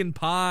about bacon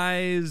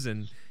pies,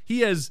 and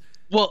he has...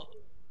 Well...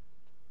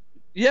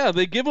 Yeah,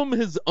 they give him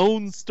his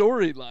own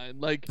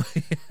storyline. Like,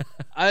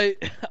 I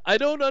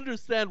don't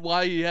understand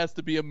why he has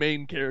to be a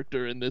main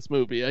character in this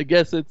movie. I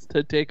guess it's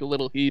to take a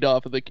little heat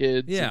off of the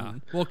kids. Yeah,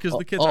 well, because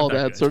the kids all aren't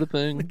that that good. Sort of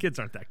thing. The kids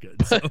aren't that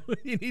good. So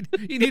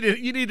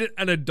you need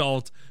an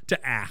adult to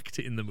act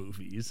in the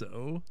movie.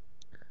 So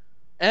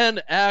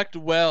and act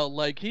well.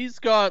 Like he's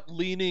got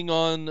leaning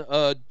on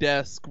a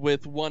desk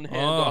with one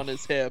hand on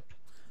his hip.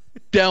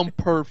 Down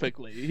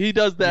perfectly. He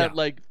does that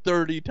like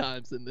 30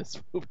 times in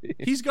this movie.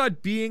 He's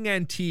got being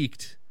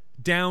antiqued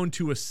down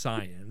to a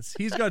science.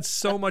 He's got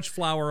so much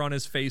flour on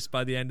his face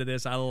by the end of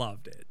this. I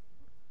loved it.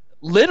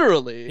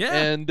 Literally. Yeah.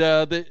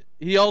 And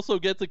he also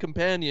gets a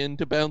companion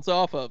to bounce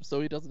off of, so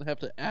he doesn't have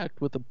to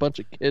act with a bunch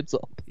of kids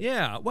all day.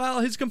 Yeah.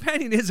 Well, his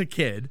companion is a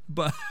kid,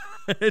 but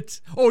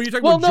it's... Oh, you're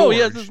talking about George. Well, no, he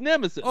has his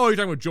nemesis. Oh, you're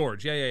talking about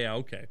George. Yeah.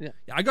 Okay. Yeah,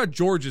 I got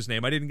George's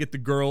name. I didn't get the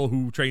girl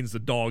who trains the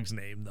dog's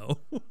name,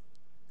 though.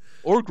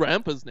 Or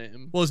Grandpa's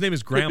name. Well, his name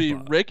is Grandpa.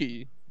 Could be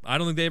Ricky. I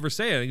don't think they ever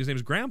say it. I think his name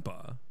is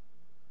Grandpa.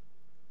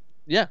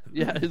 Yeah,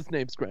 his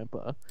name's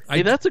Grandpa.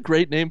 Hey, that's a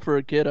great name for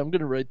a kid. I'm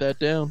going to write that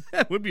down.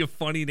 That would be a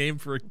funny name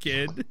for a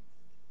kid.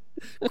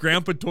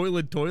 Grandpa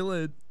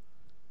Toilet.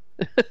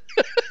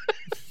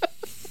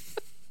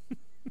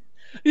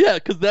 Yeah,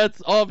 because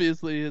that's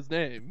obviously his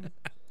name.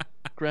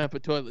 Grandpa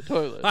Toilet.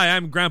 Hi,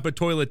 I'm Grandpa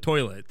Toilet.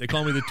 They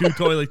call me the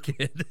two-toilet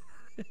kid.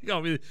 They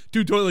call me the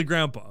two-toilet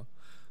grandpa.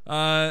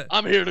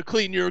 I'm here to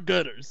clean your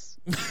gutters.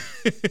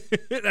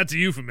 That's a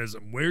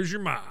euphemism. Where's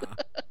your ma?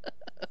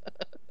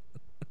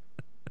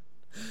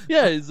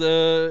 Yeah, he's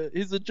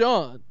a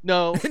John.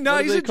 No,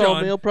 he's a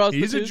John. Male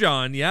prostitutes? He's a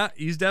John. Yeah,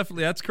 he's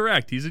definitely, that's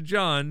correct. He's a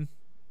John.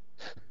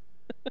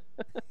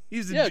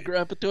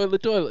 Grandpa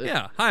Toilet.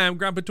 Yeah. Hi, I'm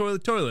Grandpa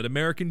Toilet,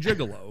 American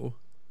Gigolo.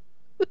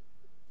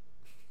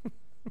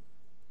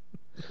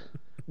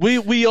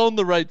 We own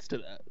the rights to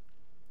that.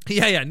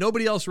 Yeah.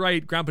 Nobody else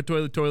write Grandpa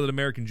Toilet,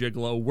 American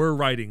Gigolo. We're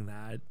writing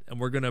that, and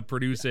we're gonna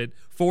produce it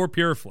for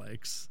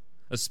PureFlix,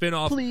 a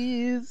spinoff.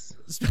 Please.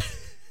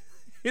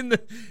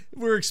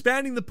 We're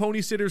expanding the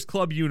Pony Sitters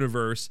Club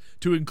universe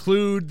to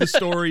include the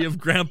story of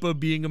Grandpa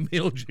being a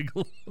male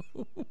gigolo.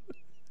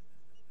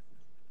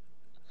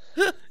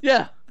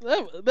 Yeah,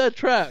 that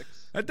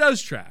tracks. That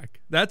does track.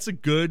 That's a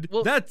good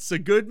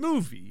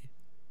movie.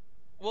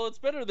 Well, it's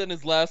better than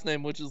his last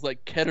name, which is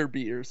like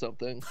Ketterby or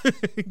something.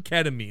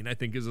 Ketamine, I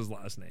think, is his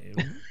last name.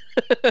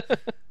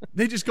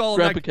 They just call him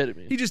Grandpa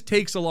Ketamine. He just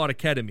takes a lot of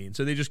ketamine,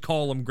 so they just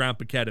call him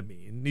Grandpa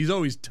Ketamine. He's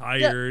always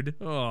tired.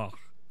 Yeah. Oh.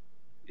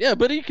 Yeah,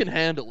 but he can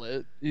handle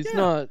it. He's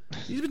not.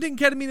 He's been taking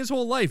ketamine his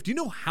whole life. Do you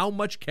know how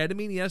much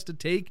ketamine he has to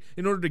take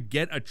in order to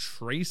get a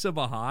trace of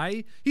a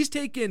high? He's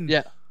taken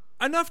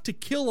enough to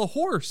kill a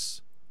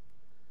horse.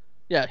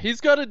 Yeah,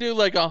 he's got to do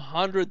like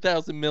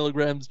 100,000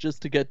 milligrams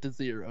just to get to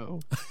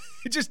 0.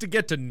 Just to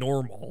get to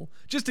normal.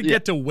 Just to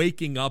get to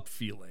waking up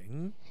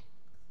feeling.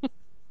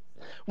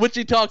 Which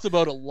he talks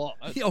about a lot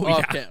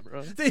off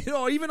camera.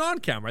 Even on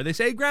camera. They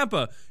say, hey,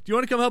 Grandpa, do you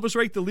want to come help us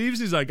rake the leaves?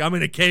 He's like, I'm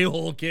in a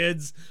K-hole,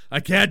 kids. I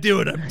can't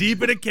do it. I'm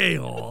deep in a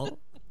K-hole.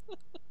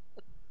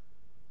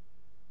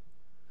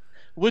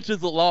 Which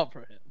is a lot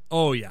for him.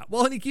 Oh, yeah.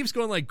 Well, and he keeps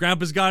going like,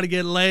 Grandpa's got to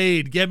get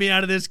laid. Get me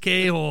out of this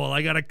K-hole.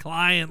 I got a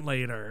client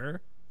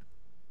later.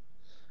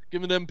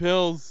 Give me them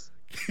pills.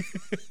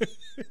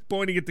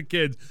 Pointing at the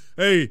kids.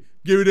 Hey,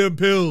 give me them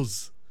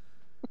pills.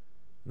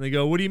 And they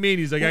go, what do you mean?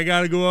 He's like, I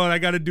got to go out. I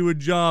got to do a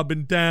job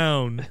in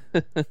town.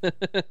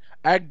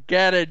 I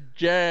got a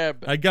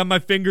job. I got my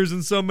fingers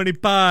in so many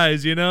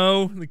pies, you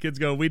know? The kids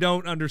go, we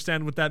don't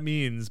understand what that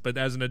means. But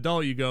as an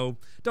adult, you go,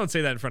 don't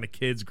say that in front of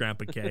kids,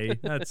 Grandpa K.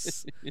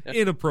 That's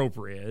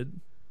inappropriate.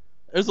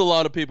 There's a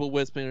lot of people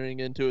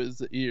whispering into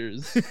his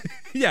ears.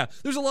 Yeah,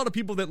 there's a lot of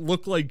people that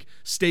look like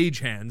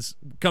stagehands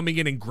coming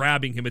in and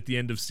grabbing him at the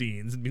end of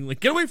scenes and being like,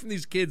 get away from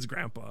these kids,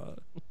 Grandpa.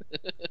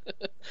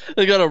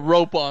 They got a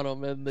rope on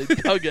him and they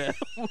tug at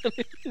him when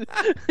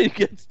he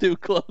gets too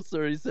close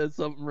or he says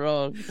something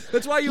wrong.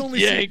 That's why you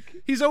only Yank. see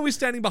he's always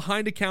standing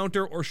behind a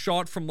counter or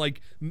shot from like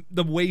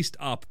the waist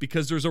up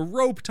because there's a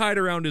rope tied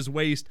around his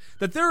waist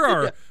that there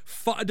are,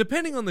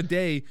 depending on the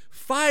day,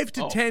 5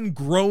 to 10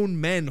 grown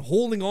men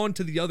holding on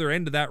to the other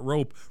end of that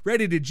rope,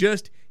 ready to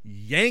just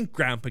yank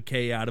Grandpa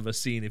K out of a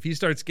scene if he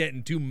starts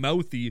getting too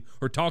mouthy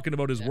or talking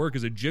about his work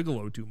as a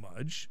gigolo too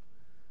much.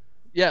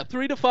 Yeah,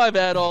 3 to 5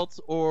 adults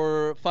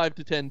or 5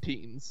 to 10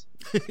 teens.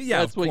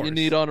 That's what you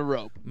need on a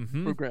rope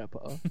for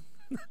Grandpa.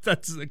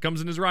 It comes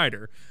in his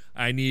rider.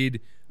 You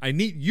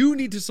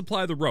need to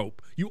supply the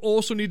rope. You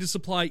also need to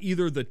supply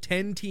either the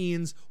 10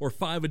 teens or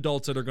 5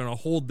 adults that are going to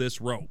hold this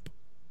rope.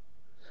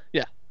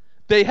 Yeah.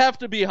 They have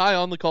to be high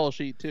on the call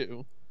sheet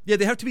too. Yeah,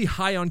 they have to be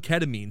high on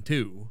ketamine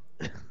too.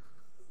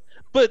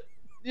 But,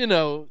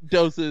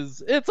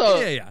 doses, it's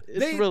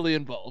really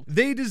involved.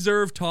 They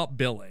deserve top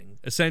billing,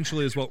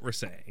 essentially is what we're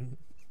saying.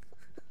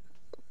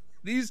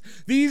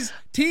 These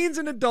teens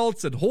and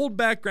adults that hold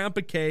back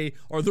Grandpa K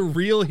are the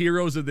real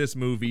heroes of this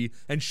movie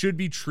and should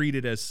be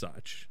treated as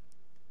such.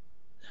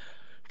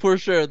 For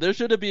sure, there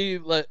should be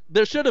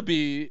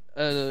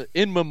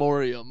in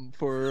memoriam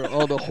for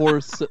all the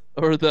horse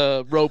or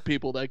the rope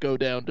people that go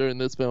down during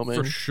this filming.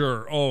 For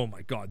sure. Oh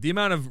my God, the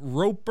amount of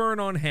rope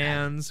burn on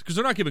hands because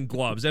they're not given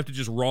gloves; they have to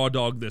just raw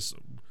dog this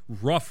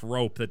rough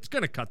rope that's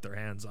gonna cut their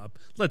hands up.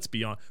 Let's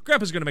be honest,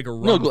 Grandpa's gonna make a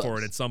run for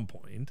it at some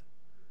point.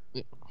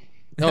 Yeah.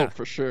 Oh,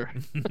 for sure.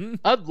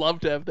 I'd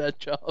love to have that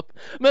job.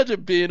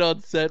 Imagine being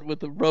on set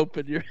with a rope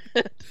in your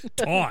head.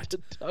 Taut.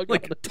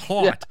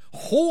 Yeah.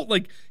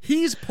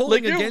 He's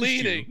pulling like against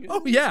leaning. you.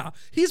 Oh, yeah.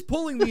 He's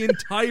pulling the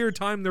entire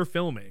time they're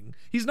filming.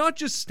 He's not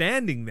just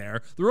standing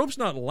there. The rope's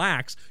not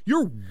lax.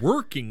 You're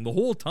working the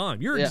whole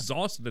time. You're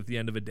exhausted at the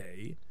end of a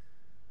day.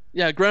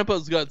 Yeah,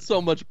 Grandpa's got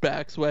so much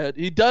back sweat.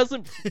 He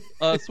doesn't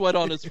sweat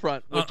on his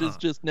front, which is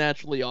just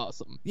naturally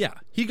awesome. Yeah,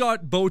 he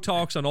got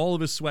Botox on all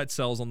of his sweat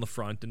cells on the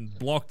front and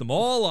blocked them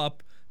all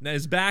up. Now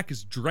his back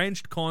is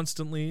drenched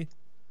constantly.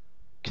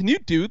 Can you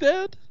do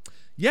that?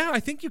 Yeah,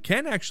 I think you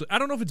can actually. I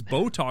don't know if it's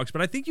Botox,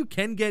 but I think you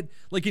can get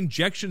like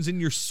injections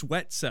in your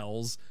sweat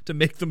cells to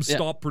make them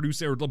stop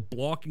producing or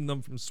blocking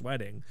them from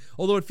sweating.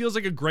 Although it feels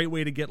like a great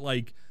way to get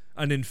like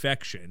an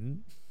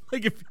infection.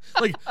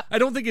 I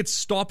don't think it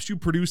stops you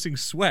producing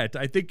sweat.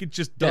 I think it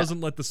just doesn't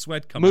let the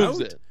sweat come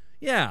Moves out. it.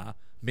 Yeah,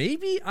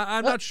 maybe.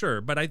 I'm not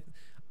sure, but I'd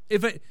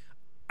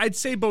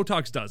say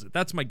Botox does it.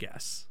 That's my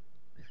guess.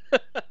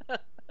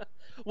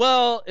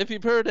 Well, if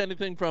you've heard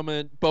anything from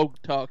it,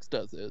 Botox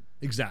does it.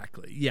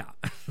 Exactly. Yeah.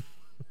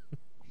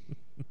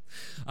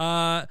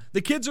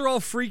 The kids are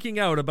all freaking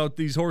out about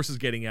these horses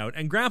getting out,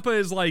 and Grandpa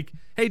is like,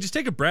 "Hey, just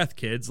take a breath,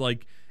 kids.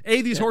 Like,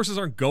 these horses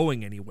aren't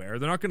going anywhere.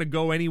 They're not going to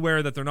go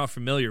anywhere that they're not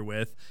familiar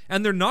with,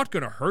 and they're not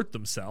going to hurt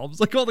themselves."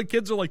 Like, all the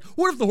kids are like,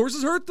 "What if the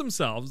horses hurt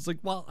themselves?" It's like,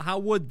 well, how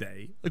would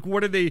they? Like,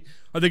 what are they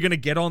going to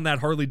get on that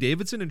Harley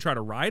Davidson and try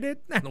to ride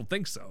it? I don't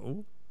think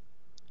so.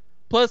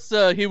 Plus,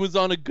 he was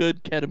on a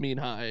good ketamine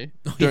high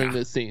during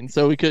this scene,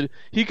 so he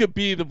could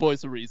be the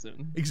voice of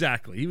reason.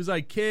 Exactly. He was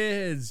like,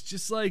 "Kids,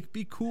 just like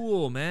be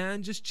cool,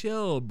 man. Just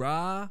chill,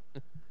 brah."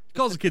 He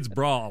calls the kids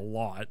brah a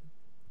lot.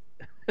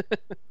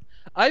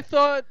 I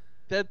thought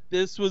that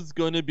this was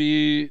going to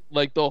be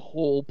like the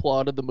whole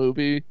plot of the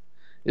movie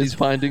is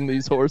finding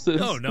these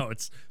horses. No,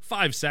 it's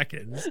 5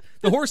 seconds.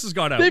 The horses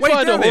got out. They Wait,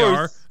 find there a they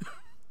horse.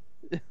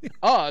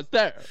 are. It's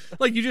there.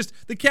 Like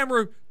the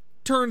camera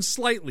turns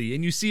slightly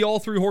and you see all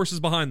 3 horses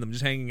behind them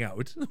just hanging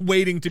out,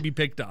 waiting to be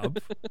picked up.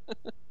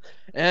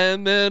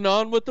 And then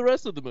on with the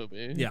rest of the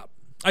movie. Yeah.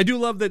 I do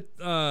love that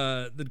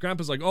that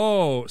Grandpa's like,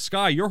 oh,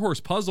 Sky, your horse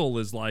Puzzle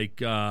is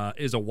like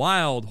is a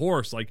wild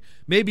horse. Like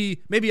maybe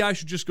I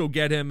should just go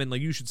get him and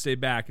like you should stay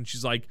back. And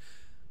she's like,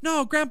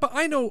 no, Grandpa,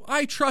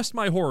 I trust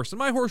my horse and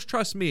my horse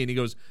trusts me. And he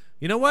goes,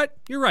 you know what?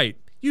 You're right.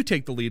 You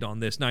take the lead on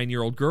this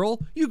 9-year-old girl.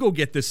 You go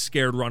get this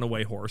scared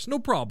runaway horse. No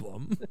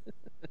problem.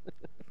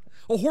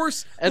 A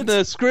horse. And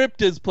the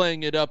script is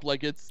playing it up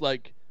like it's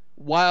like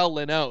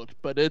wilding out,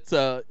 but it's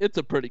a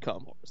pretty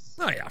calm horse.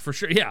 Oh yeah, for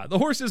sure. Yeah, the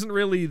horse isn't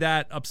really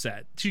that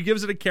upset. She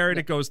gives it a carrot,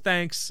 it goes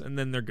thanks, and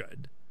then they're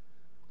good.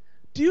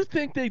 Do you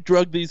think they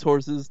drug these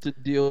horses to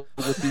deal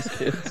with these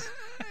kids?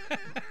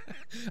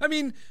 I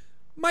mean,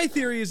 my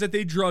theory is that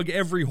they drug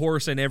every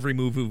horse in every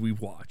movie we've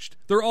watched.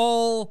 They're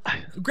all...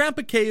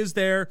 Grandpa K is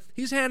there.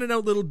 He's handing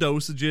out little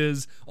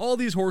dosages. All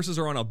these horses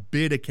are on a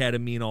bit of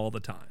ketamine all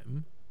the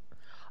time.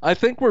 I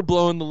think we're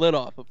blowing the lid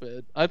off of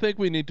it. I think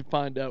we need to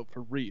find out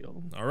for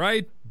real. All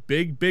right.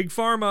 Big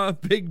pharma.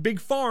 Big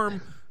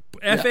farm.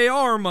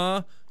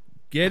 F-A-R-M-A.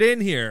 Get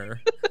in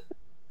here.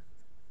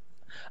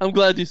 I'm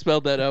glad you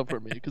spelled that out for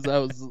me because I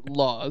was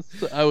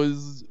lost. I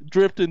was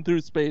drifting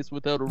through space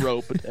without a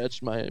rope attached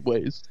to my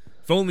waist.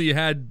 If only you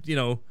had,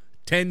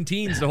 10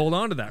 teens to hold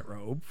on to that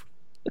rope.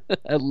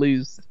 At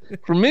least.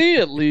 For me,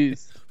 at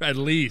least. At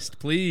least,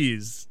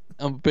 please.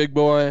 I'm a big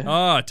boy.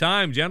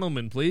 Time,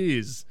 gentlemen,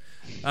 please.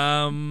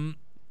 Yay,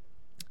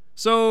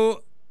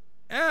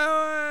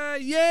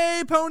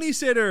 pony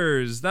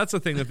sitters. That's a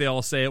thing that they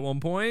all say at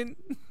one point.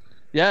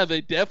 Yeah,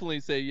 they definitely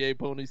say yay,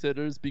 pony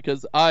sitters,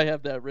 because I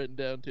have that written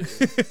down too.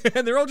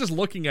 And they're all just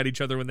looking at each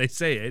other when they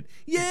say it.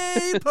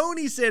 Yay,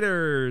 pony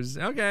sitters.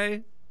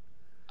 Okay.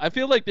 I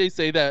feel like they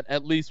say that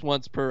at least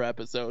once per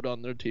episode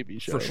on their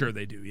TV show. For sure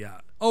they do,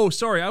 yeah. Oh,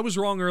 sorry, I was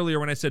wrong earlier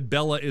when I said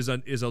Bella is a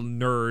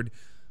nerd.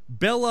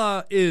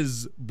 Bella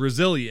is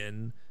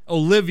Brazilian.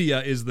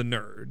 Olivia is the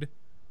nerd.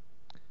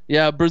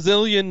 Yeah,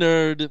 Brazilian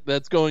nerd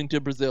that's going to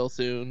Brazil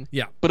soon.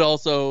 Yeah. But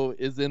also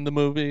is in the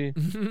movie.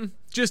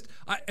 Just,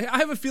 I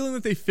have a feeling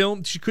that they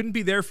filmed, she couldn't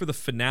be there for the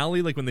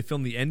finale, like when they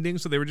filmed the ending,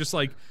 so they were just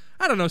like,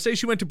 I don't know, say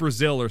she went to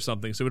Brazil or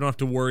something, so we don't have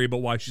to worry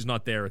about why she's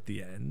not there at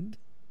the end.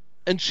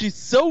 And she's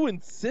so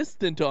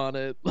insistent on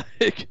it.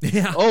 Like,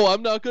 yeah. Oh,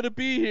 I'm not going to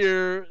be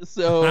here,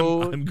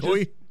 so... I'm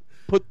going...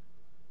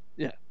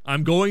 Yeah.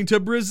 I'm going to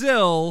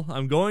Brazil.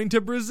 I'm going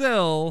to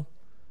Brazil.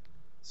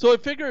 So I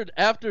figured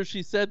after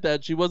she said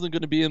that, she wasn't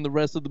going to be in the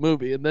rest of the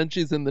movie, and then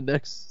she's in the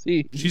next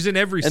scene. She's in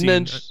every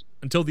scene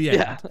until the end.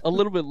 Yeah, a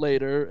little bit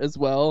later as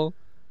well.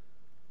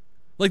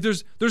 Like,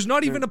 there's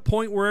not even a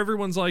point where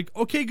everyone's like,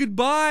 okay,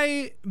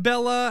 goodbye,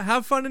 Bella,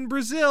 have fun in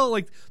Brazil.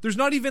 Like, there's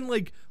not even,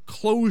 like,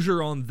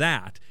 closure on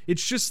that.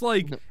 It's just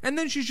like, and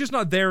then she's just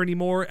not there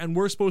anymore, and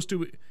we're supposed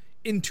to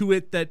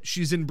intuit that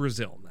she's in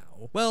Brazil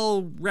now.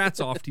 Well, rats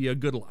off to you.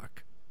 Good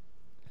luck.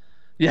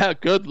 Yeah,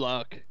 good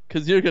luck,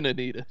 because you're going to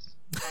need it.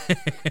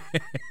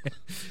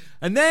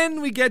 And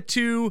then we get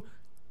to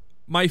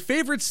my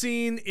favorite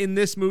scene in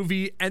this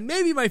movie, and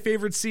maybe my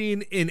favorite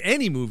scene in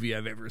any movie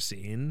I've ever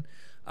seen.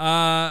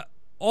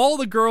 All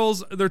the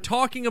girls, they're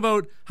talking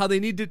about how they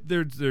need to,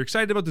 they're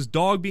excited about this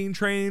dog being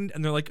trained,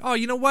 and they're like, oh,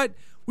 you know what?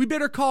 We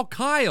better call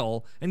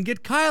Kyle and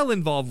get Kyle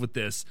involved with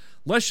this.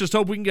 Let's just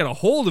hope we can get a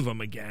hold of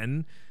him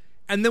again.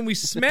 And then we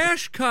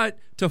smash cut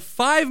to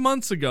 5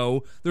 months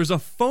ago. There's a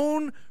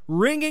phone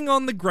ringing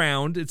on the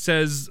ground. It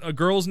says a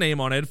girl's name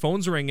on it.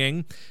 Phone's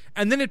ringing.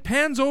 And then it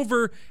pans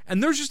over,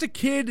 and there's just a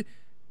kid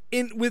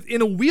in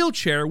a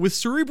wheelchair with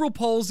cerebral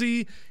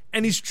palsy.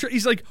 And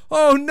he's like,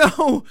 oh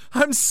no,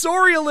 I'm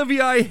sorry,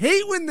 Olivia. I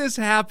hate when this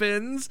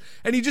happens.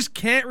 And he just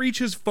can't reach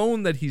his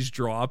phone that he's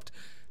dropped.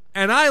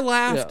 And I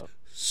laughed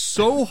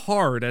so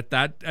hard at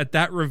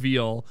that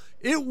reveal.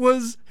 It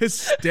was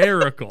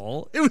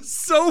hysterical. It was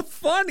so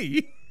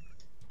funny.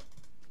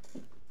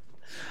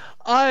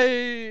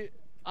 I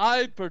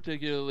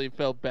particularly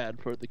felt bad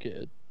for the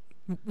kid.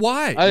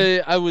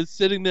 Why? I was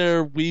sitting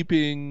there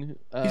weeping.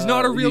 He's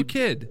not a real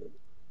kid.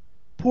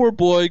 Poor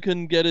boy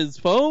couldn't get his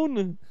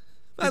phone.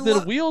 He's in a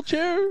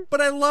wheelchair.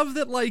 But I love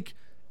that, like,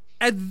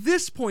 at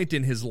this point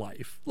in his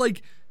life,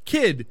 like,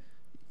 kid,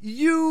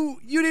 you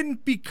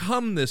didn't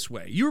become this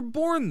way. You were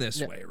born this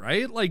way,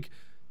 right? Like,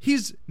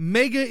 he's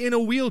mega in a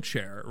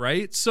wheelchair,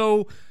 right?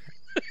 So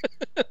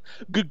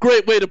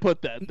great way to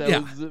put that.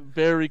 That was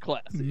very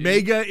classy.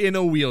 Mega in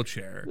a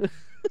wheelchair.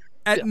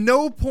 At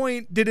no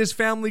point did his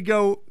family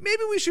go,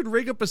 maybe we should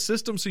rig up a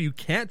system so you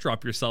can't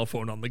drop your cell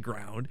phone on the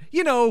ground.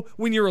 You know,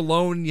 when you're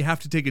alone and you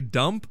have to take a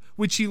dump,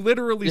 which he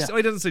literally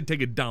he doesn't say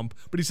take a dump,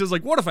 but he says,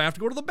 like, what if I have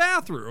to go to the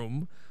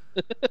bathroom?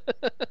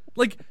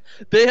 Like,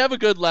 they have a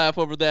good laugh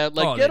over that.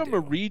 Like, get him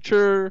a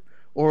reacher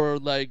or,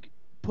 like,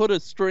 put a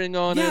string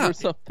on it or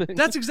something.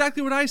 That's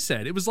exactly what I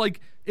said. It was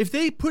like, if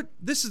they put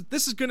this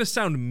is going to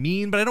sound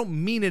mean, but I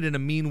don't mean it in a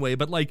mean way,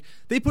 but like,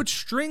 they put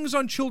strings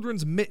on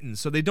children's mittens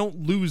so they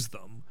don't lose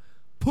them.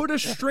 Put a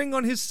string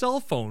on his cell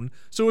phone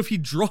so if he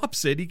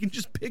drops it, he can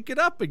just pick it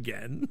up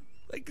again.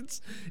 Like,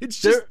 it's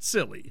just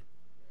silly.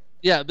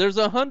 Yeah, there's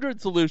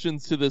 100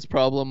 solutions to this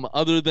problem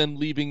other than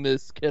leaving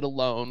this kid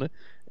alone.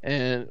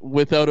 and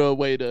without a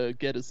way to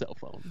get a cell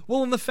phone.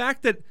 Well, and the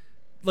fact that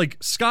like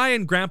Sky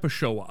and Grandpa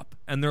show up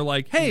and they're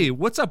like, "Hey,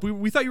 what's up?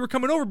 We thought you were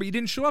coming over, but you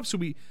didn't show up, so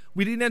we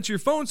didn't answer your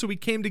phone, so we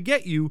came to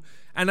get you."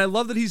 And I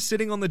love that he's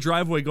sitting on the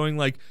driveway going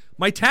like,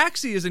 "My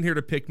taxi isn't here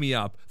to pick me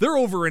up. They're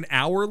over an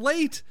hour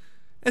late."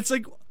 It's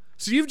like,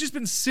 so you've just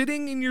been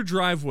sitting in your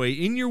driveway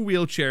in your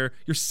wheelchair,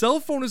 your cell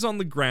phone is on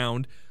the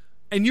ground,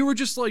 and you were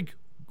just like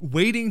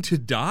waiting to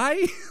die?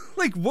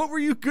 Like, what were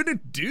you gonna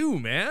do,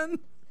 man?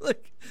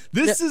 Like,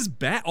 this is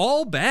bad,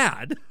 all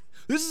bad.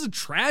 This is a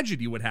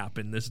tragedy what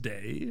happened this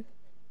day.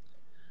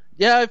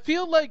 Yeah, I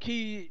feel like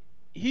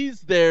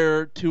he's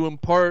there to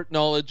impart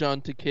knowledge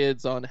onto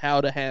kids on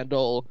how to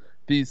handle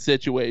these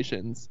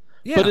situations.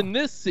 Yeah. But in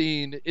this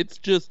scene, it's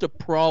just a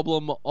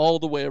problem all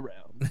the way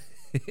around.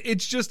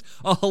 It's just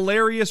a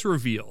hilarious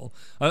reveal.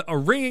 A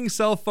ringing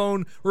cell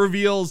phone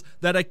reveals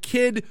that a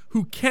kid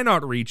who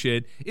cannot reach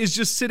it is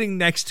just sitting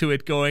next to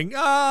it going,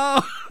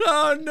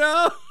 oh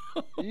no.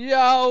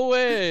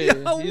 Yahweh!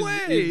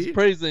 Yahweh! He's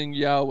praising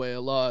Yahweh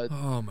a lot.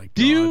 Oh my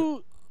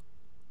God.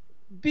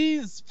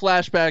 These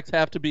flashbacks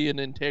have to be an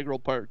integral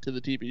part to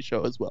the TV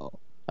show as well?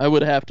 I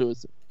would have to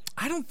assume.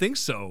 I don't think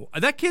so.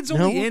 That kid's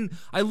only in...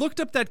 I looked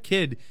up that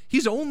kid.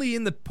 He's only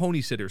in the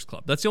Pony Sitters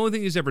Club. That's the only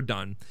thing he's ever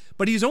done.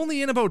 But he's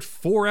only in about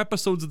 4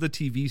 episodes of the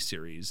TV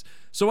series.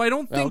 So I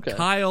don't think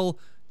Kyle...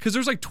 Because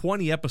there's like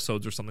 20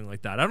 episodes or something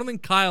like that. I don't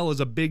think Kyle is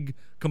a big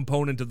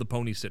component of the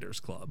Pony Sitters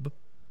Club.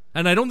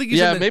 And I don't think he's...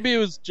 Yeah, maybe it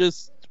was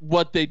just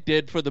what they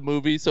did for the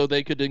movie so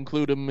they could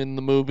include him in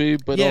the movie,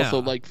 but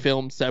also like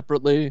filmed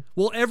separately.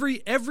 Well,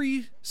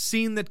 every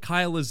scene that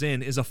Kyle is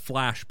in is a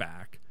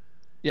flashback.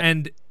 Yeah.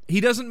 And he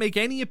doesn't make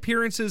any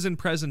appearances in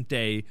present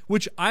day,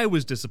 which I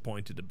was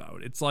disappointed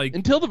about. It's like...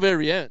 Until the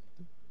very end.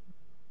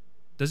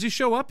 Does he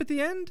show up at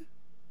the end?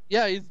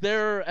 Yeah, he's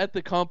there at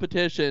the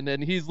competition,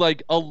 and he's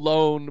like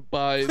alone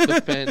by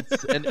the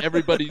fence, and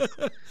everybody's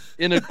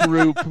in a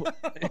group.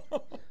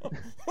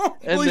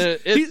 And Well,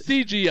 it's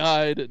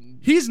CGI'd. And...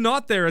 He's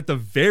not there at the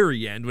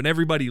very end when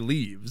everybody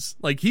leaves.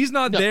 Like, he's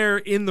not there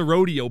in the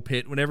rodeo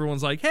pit when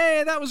everyone's like,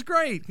 "Hey, that was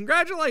great.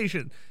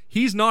 Congratulations."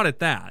 He's not at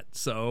that.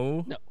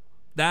 So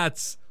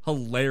that's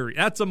hilarious.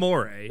 That's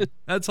amore.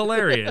 That's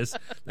hilarious.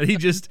 That he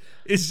just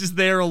is just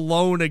there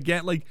alone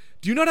again. Like,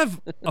 do you not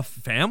have a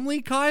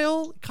family,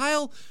 Kyle?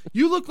 Kyle,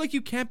 you look like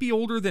you can't be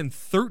older than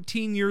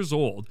 13 years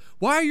old.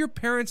 Why are your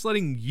parents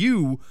letting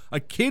you, a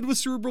kid with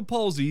cerebral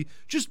palsy,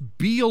 just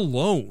be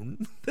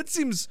alone? That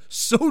seems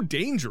so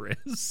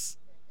dangerous.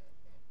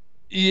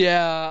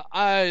 Yeah,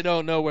 I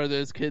don't know where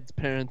this kid's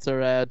parents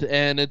are at,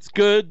 and it's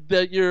good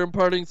that you're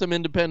imparting some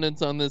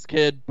independence on this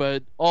kid,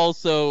 but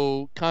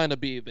also kind of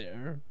be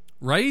there.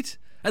 Right?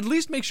 At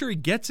least make sure he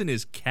gets in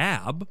his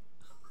cab.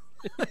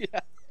 Yeah.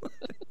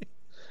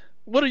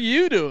 What are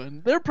you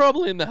doing? They're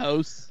probably in the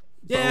house.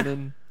 Yeah,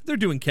 boning. they're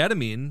doing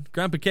ketamine.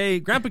 Grandpa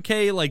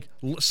K, like,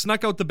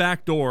 snuck out the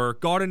back door,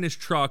 got in his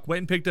truck, went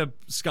and picked up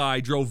Sky,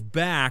 drove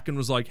back, and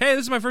was like, "Hey,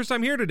 this is my first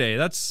time here today.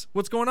 That's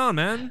what's going on,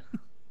 man."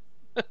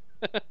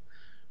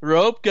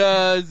 Rope,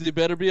 guys, you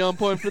better be on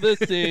point for this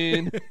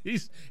scene.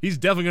 He's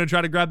definitely going to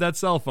try to grab that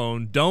cell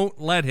phone. Don't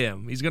let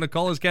him. He's going to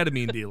call his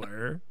ketamine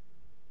dealer.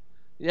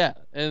 Yeah,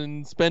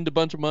 and spend a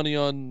bunch of money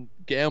on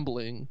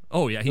gambling.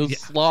 Oh, yeah. Those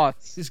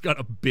slots. He's got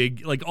a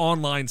big, like,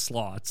 online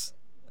slots.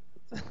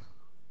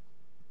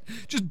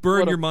 Just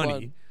burn your money.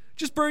 Fun.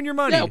 Just burn your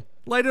money. Yeah.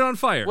 Light it on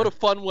fire. What a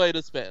fun way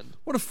to spend.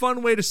 What a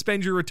fun way to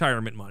spend your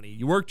retirement money.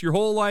 You worked your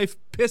whole life,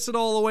 piss it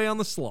all away on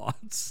the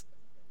slots.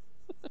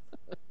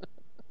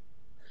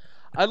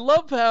 I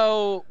love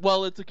how,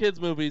 well, it's a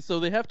kids movie, so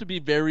they have to be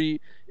very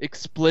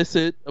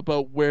explicit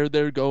about where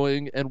they're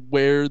going and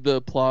where the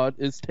plot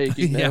is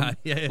taking them.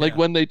 Yeah. Like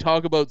when they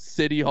talk about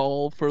City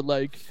Hall for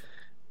like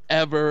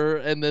ever,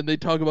 and then they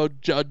talk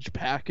about Judge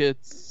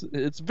Packets.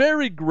 It's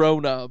very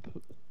grown up.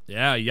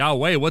 Yeah,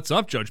 Yahweh, what's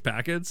up, Judge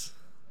Packets?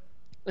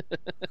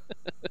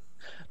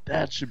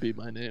 That should be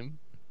my name.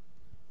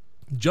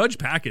 Judge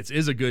Packets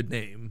is a good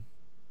name.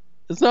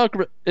 It's not.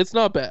 It's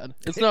not bad.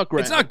 It's not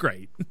great. It's not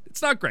great.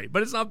 It's not great,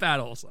 but it's not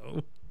bad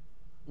also.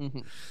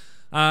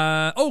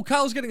 Mm-hmm.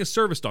 Kyle's getting a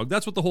service dog.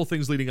 That's what the whole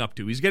thing's leading up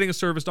to. He's getting a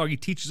service dog. He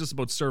teaches us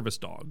about service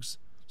dogs,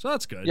 so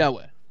that's good.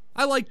 Yahweh.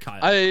 I like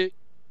Kyle.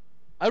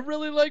 I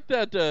really like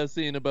that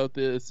scene about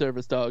the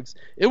service dogs.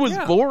 It was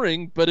Yeah.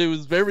 boring, but it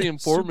was very Super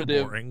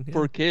informative boring, yeah.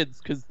 for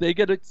kids because they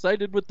get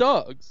excited with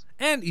dogs.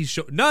 And he's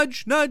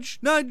nudge, nudge,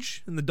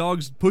 nudge, and the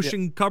dog's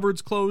pushing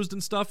cupboards closed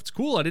and stuff. It's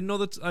cool. I didn't know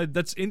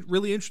that's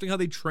really interesting how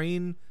they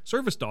train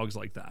service dogs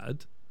like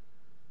that.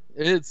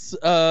 It's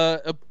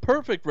a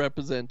perfect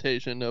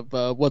representation of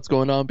what's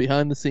going on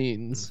behind the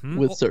scenes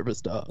with service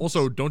dogs.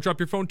 Also, don't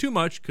drop your phone too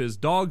much because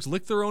dogs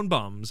lick their own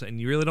bums,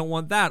 and you really don't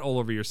want that all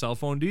over your cell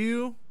phone, do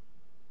you?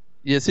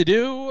 Yes, you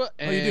do.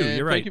 And you do.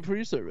 You're right. Thank you for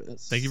your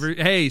service. Thank you for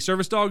hey,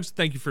 service dogs.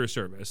 Thank you for your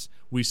service.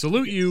 We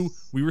salute you.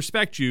 We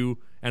respect you,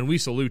 and we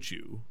salute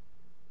you.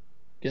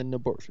 Get an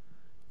abortion.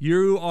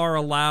 You are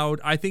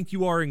allowed. I think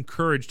you are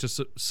encouraged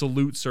to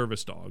salute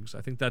service dogs. I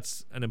think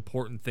that's an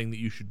important thing that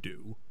you should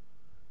do.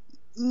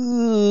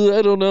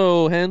 I don't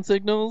know. Hand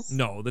signals?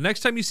 No, the next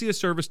time you see a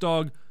service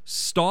dog,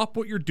 stop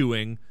what you're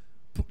doing,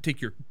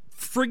 take your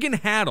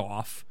friggin' hat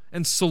off,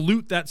 and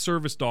salute that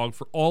service dog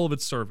for all of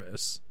its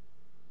service.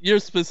 You're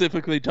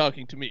specifically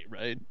talking to me,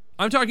 right?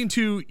 I'm talking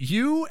to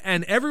you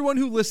and everyone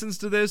who listens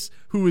to this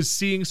who is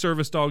seeing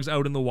service dogs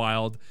out in the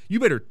wild. You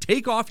better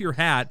take off your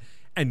hat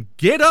and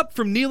get up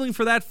from kneeling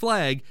for that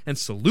flag and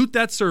salute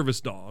that service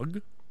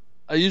dog.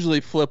 I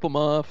usually flip them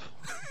off.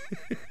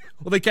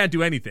 Well, they can't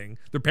do anything.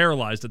 They're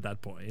paralyzed at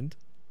that point.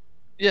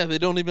 Yeah, they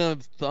don't even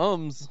have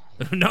thumbs.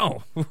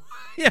 No.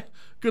 Yeah.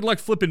 Good luck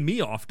flipping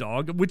me off,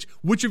 dog.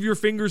 Which of your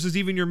fingers is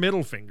even your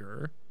middle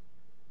finger?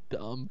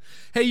 Dumb.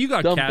 Hey, you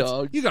got Dumb cats.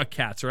 dogs. You got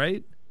cats,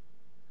 right?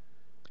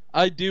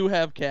 I do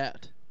have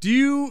cat. Do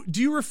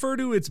you refer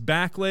to its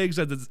back legs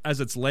as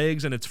its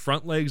legs and its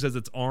front legs as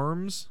its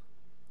arms?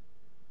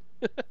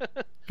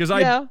 Because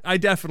Yeah. I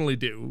definitely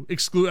do.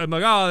 I'm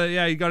like, oh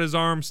yeah, he got his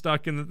arm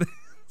stuck in the.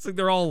 It's like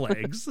they're all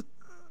legs.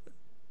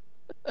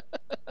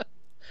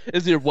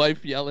 Is your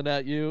wife yelling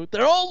at you?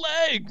 They're all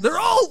legs! They're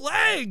all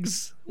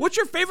legs. What's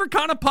your favorite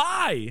kind of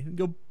pie? And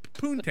go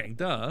poontang,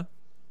 duh.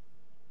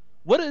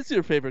 What is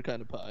your favorite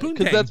kind of pie?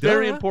 Because Poontang, that's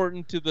very duh.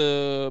 important to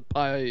the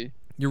pie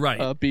You're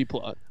right. B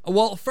plot.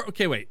 Well,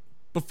 okay, wait.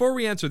 Before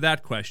we answer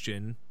that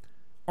question,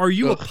 are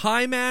you a Ugh.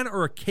 pie man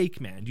or a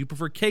cake man? Do you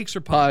prefer cakes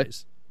or Pie.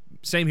 pies?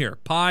 Same here.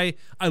 Pie.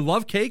 I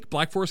love cake.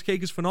 Black Forest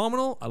cake is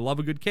phenomenal. I love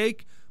a good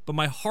cake, but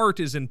my heart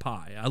is in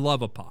pie. I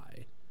love a pie.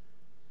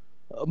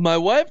 My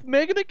wife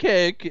making a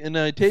cake, and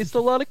I taste a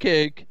lot of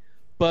cake,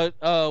 but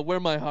where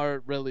my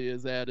heart really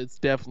is at, it's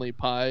definitely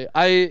pie.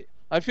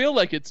 I feel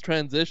like it's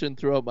transitioned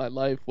throughout my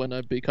life when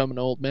I've become an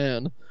old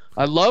man.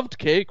 I loved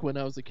cake when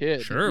I was a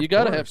kid. Sure, you of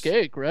gotta course. have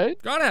cake,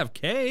 right? Gotta have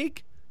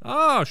cake.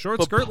 Oh, short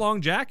But- skirt, long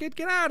jacket.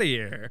 Get out of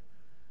here.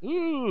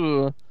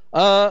 Ooh.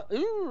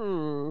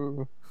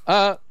 Ooh.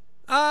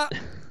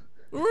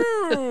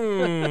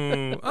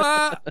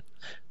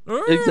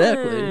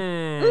 Exactly.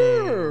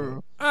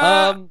 Ooh.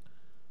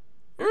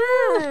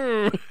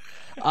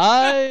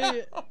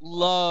 I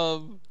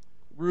love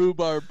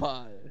rhubarb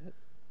pie.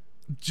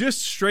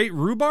 Just straight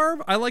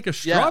rhubarb? I like a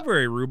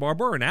strawberry rhubarb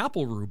or an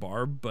apple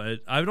rhubarb, but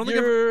I don't think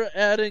I've... You're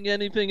adding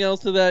anything else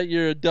to that,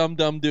 you're a dumb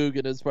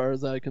Dugan as far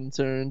as I'm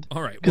concerned.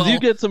 All right, Because well, you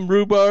get some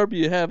rhubarb,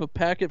 you have a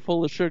packet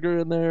full of sugar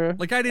in there.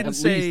 like I didn't at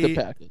least say a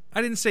packet.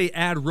 I didn't say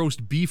add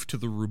roast beef to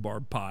the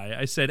rhubarb pie.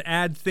 I said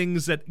add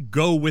things that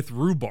go with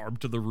rhubarb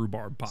to the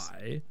rhubarb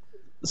pie.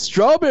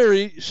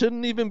 Strawberry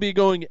shouldn't even be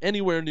going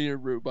anywhere near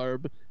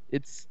rhubarb.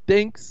 It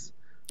stinks.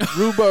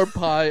 Rhubarb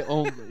pie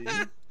only.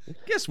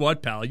 Guess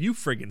what, pal? You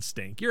friggin'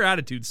 stink. Your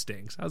attitude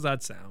stinks. How's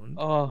that sound?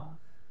 Oh,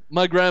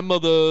 my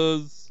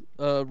grandmother's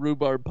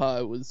rhubarb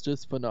pie was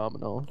just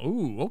phenomenal.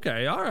 Ooh,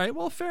 okay. All right.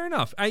 Well, fair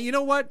enough. You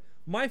know what?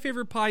 My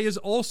favorite pie is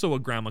also a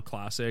grandma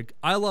classic.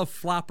 I love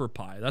flapper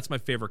pie. That's my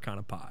favorite kind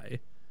of pie.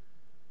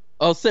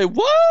 I'll say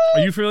what?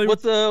 Are you familiar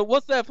with...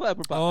 What's that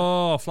flapper pie?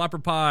 Oh, flapper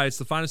pie. It's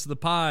the finest of the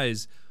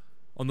pies.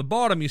 On the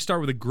bottom, you start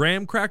with a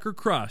graham cracker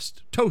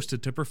crust,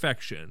 toasted to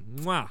perfection.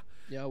 Mwah.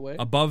 Yahweh.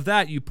 Above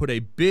that, you put a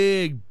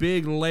big,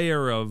 big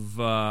layer of,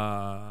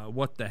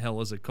 what the hell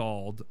is it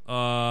called?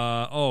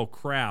 Oh,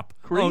 crap.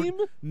 Cream?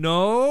 Oh,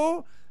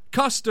 no.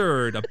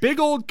 Custard. A big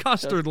old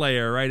custard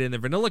layer right in there.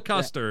 Vanilla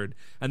custard.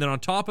 And then on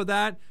top of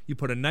that, you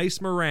put a nice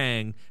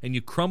meringue, and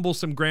you crumble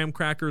some graham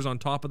crackers on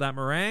top of that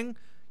meringue.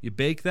 You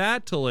bake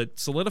that till it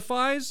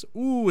solidifies.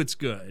 Ooh, it's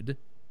good.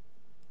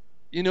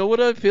 You know what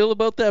I feel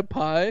about that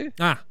pie?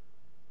 Ah,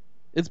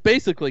 It's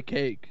basically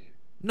cake.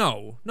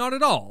 no, not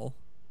at all.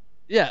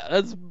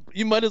 Yeah,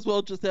 you might as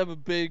well just have a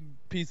big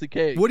piece of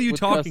cake. What are you with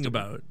talking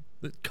custard.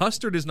 about?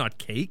 Custard is not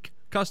cake.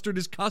 Custard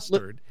is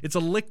custard. It's a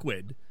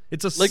liquid.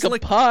 It's a Like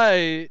slick... a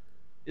pie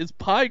is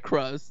pie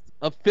crust,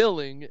 a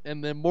filling,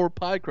 and then more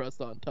pie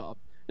crust on top.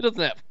 It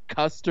doesn't have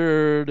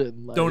custard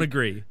and like Don't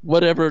agree.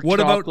 whatever What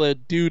about-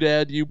 chocolate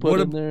doodad you put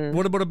in there.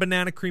 What about a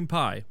banana cream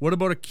pie? What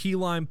about a key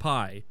lime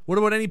pie? What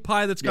about any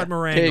pie that's got Yeah,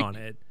 meringue cake. on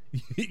it?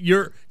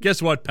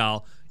 Guess what,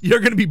 pal? You're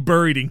going to be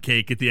buried in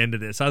cake at the end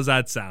of this. How's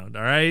that sound?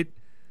 All right?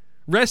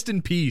 Rest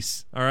in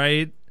peace. All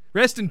right?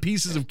 Rest in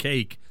pieces of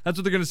cake. That's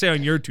what they're going to say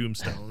on your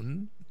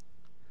tombstone.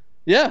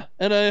 Yeah,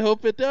 and I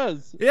hope it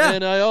does. Yeah.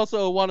 And I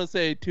also want to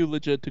say too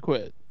legit to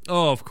quit.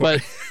 Oh, of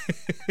course.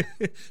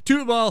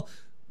 Well,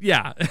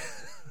 yeah.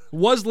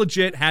 Was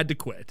legit, had to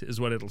quit, is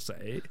what it'll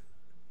say.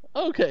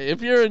 Okay,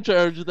 if you're in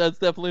charge, that's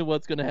definitely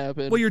what's going to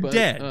happen. Well, you're but,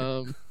 dead.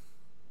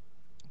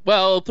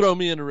 Well, throw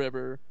me in a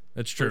river.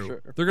 That's true.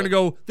 sure. They're going to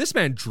go, this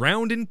man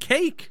drowned in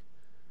cake.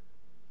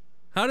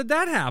 How did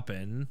that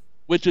happen?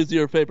 Which is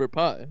your favorite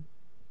pie?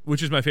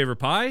 Which is my favorite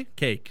pie?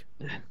 Cake.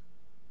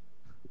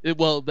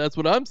 Well, that's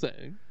what I'm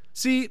saying.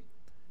 See,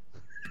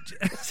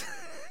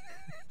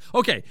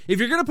 okay, if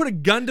you're going to put a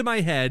gun to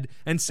my head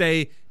and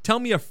say, tell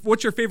me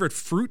what's your favorite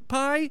fruit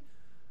pie?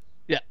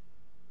 Yeah.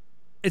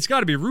 It's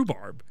got to be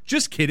rhubarb.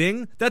 Just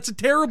kidding. That's a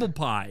terrible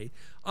pie.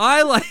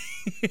 I like...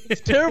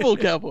 It's terrible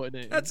cowboy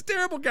name. That's a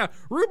terrible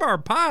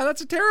rhubarb pie.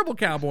 That's a terrible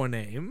cowboy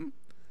name.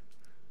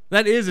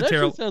 That is a That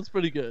terrible... actually sounds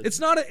pretty good. It's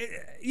not a...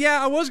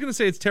 Yeah, I was going to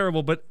say it's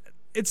terrible, but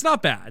It's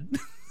not bad.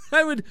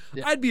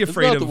 I'd be it's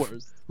afraid not the of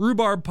worst.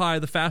 rhubarb pie,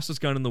 the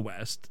fastest gun in the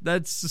West.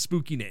 That's a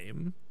spooky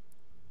name.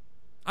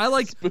 I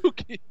like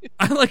Spooky.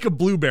 I like a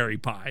blueberry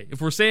pie.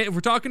 If we're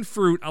talking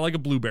fruit, I like a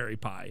blueberry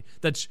pie.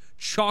 That's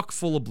chock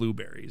full of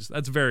blueberries.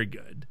 That's very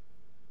good.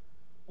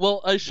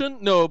 Well, I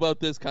shouldn't know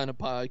about this kind of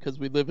pie because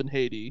we live in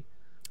Haiti.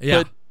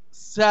 Yeah. But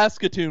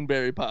Saskatoon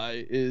berry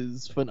pie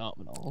is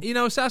phenomenal. You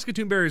know,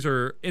 Saskatoon berries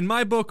are, in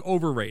my book,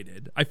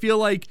 overrated. I feel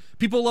like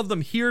people love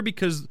them here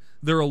because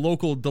they're a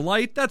local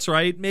delight. That's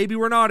right. Maybe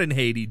we're not in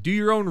Haiti. Do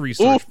your own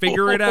research.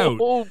 Figure it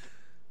out.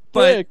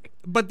 But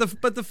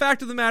the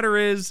fact of the matter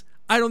is,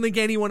 I don't think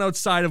anyone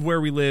outside of where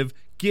we live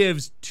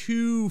gives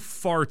two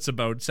farts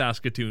about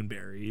Saskatoon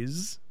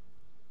berries.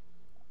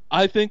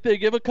 I think they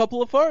give a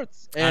couple of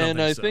farts,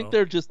 and I think so.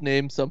 they're just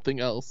named something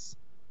else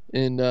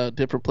in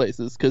different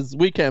places because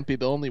we can't be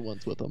the only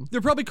ones with them.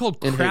 They're probably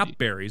called In crap Haiti.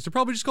 berries. They're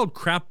probably just called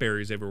crap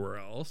berries everywhere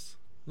else.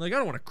 Like, I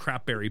don't want a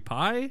crap berry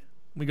pie.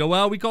 We go,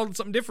 well, we called it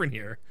something different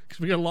here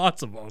because we got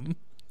lots of them.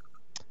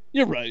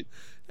 You're right.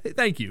 Hey,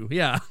 thank you.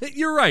 Yeah,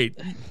 you're right.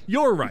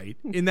 You're right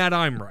in that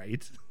I'm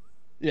right.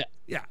 Yeah,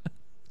 Yeah.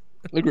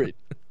 agreed.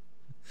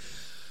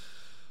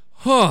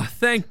 Oh,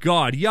 thank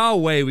God.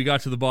 Yahweh, we got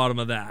to the bottom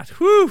of that.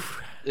 Whew.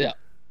 Yeah,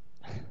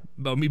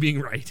 About me being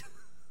right.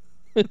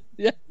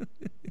 yeah.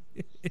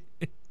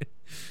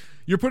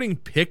 You're putting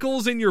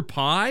pickles in your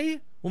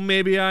pie? Well,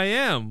 maybe I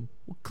am.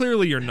 Well,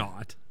 clearly you're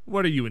not.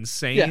 What are you,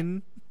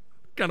 insane?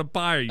 What kind of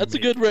pie are you That's a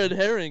making? good red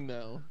herring,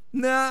 though.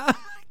 Nah,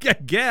 I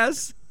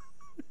guess.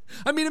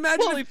 I mean,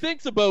 imagine Well, if, he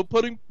thinks about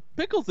putting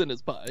pickles in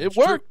his pie. It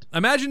True. worked.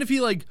 Imagine if he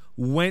like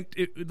like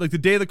the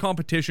day of the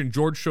competition,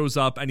 George shows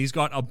up and he's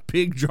got a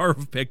big jar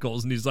of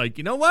pickles and he's like,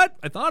 you know what?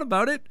 I thought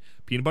about it.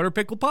 Peanut butter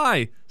pickle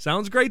pie.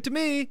 Sounds great to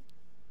me.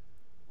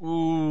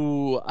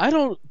 Ooh, I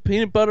don't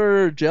peanut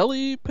butter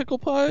jelly pickle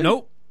pie.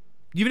 Nope.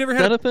 You've never Is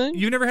had that a thing?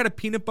 You've never had a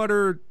peanut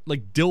butter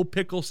like dill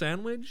pickle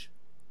sandwich?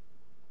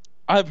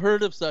 I've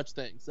heard of such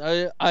things.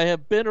 I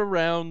have been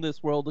around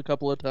this world a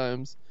couple of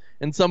times,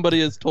 and somebody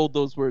has told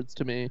those words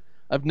to me.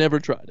 I've never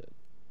tried it.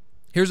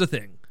 Here's the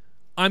thing.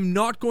 I'm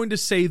not going to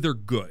say they're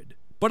good,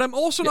 but I'm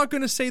also not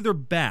going to say they're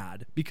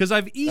bad because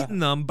I've eaten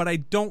them, but I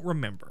don't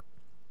remember.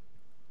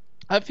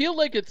 I feel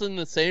like it's in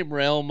the same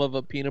realm of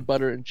a peanut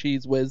butter and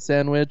cheese whiz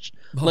sandwich.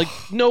 Like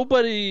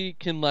nobody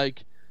can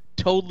like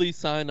totally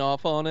sign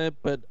off on it,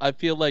 but I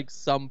feel like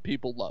some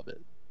people love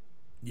it.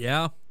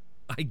 Yeah,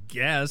 I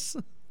guess.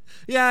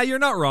 Yeah, you're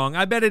not wrong.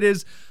 I bet it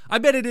is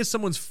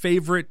someone's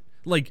favorite,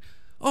 like,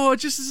 oh,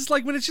 it's just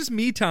like when it's just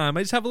me time.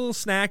 I just have a little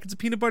snack. It's a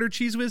peanut butter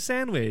cheese whiz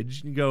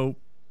sandwich. You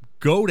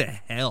go to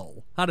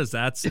hell. How does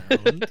that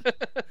sound?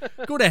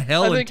 Go to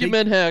hell. I and think you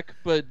meant heck,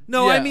 but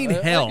No, yeah, I mean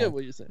hell. I get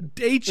what you're saying.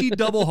 HE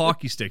double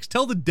hockey sticks.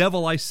 Tell the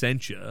devil I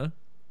sent you.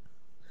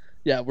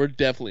 Yeah, we're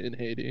definitely in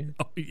Haiti.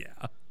 Oh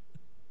yeah,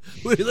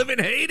 we live in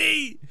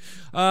Haiti.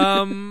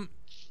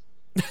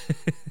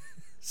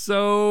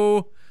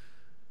 So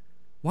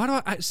why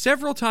do I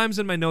several times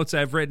in my notes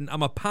I've written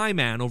I'm a pie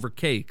man over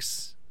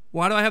cakes.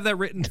 Why do I have that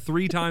written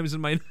 3 times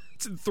in my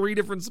notes in 3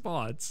 different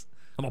spots?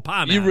 I'm a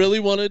pie man. You really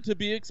wanted to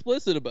be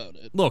explicit about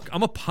it. Look,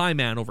 I'm a pie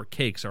man over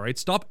cakes, all right?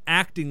 Stop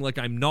acting like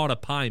I'm not a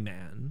pie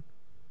man.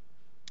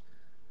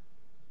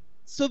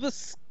 So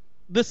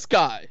the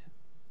Sky,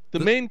 the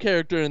main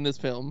character in this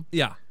film,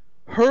 Yeah.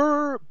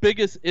 her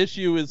biggest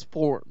issue is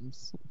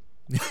forms.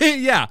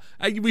 Yeah,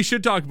 we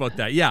should talk about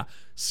that. Yeah.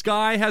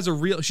 Sky has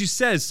she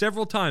says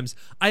several times,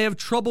 I have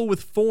trouble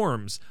with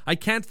forms. I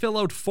can't fill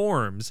out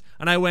forms.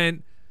 And I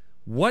went,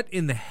 what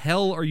in the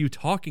hell are you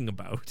talking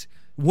about?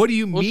 What do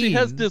you mean? Well, she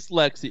has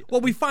dyslexia.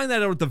 Well, we find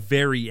that out at the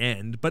very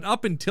end. But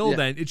up until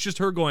then, it's just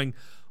her going,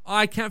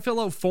 I can't fill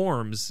out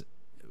forms.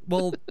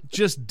 Well,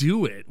 just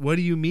do it. What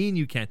do you mean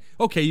you can't?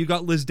 Okay, you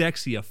got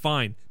Lisdexia.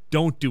 Fine.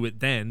 Don't do it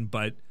then,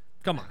 but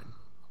come on.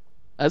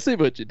 I see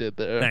what you did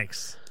there.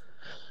 Thanks.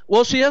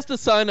 Well, she has to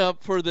sign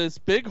up for this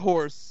big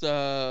horse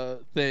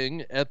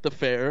thing at the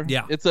fair.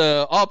 Yeah. It's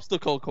a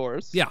obstacle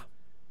course. Yeah.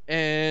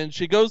 And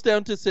she goes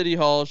down to City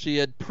Hall. She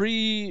had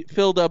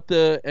pre-filled up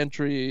the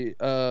entry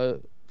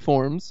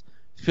forms,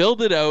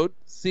 filled it out,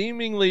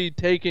 seemingly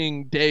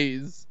taking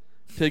days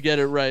to get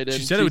it right. And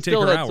She said it would take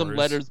still her had some hours.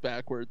 letters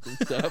backwards and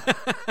stuff.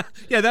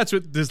 Yeah, that's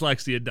what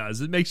dyslexia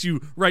does. It makes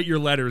you write your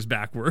letters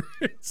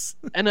backwards.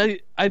 And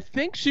I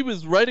think she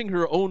was writing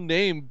her own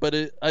name, but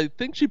I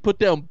think she put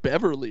down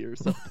Beverly or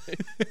something.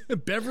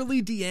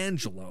 Beverly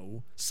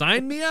D'Angelo.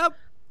 Sign me up?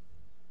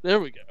 There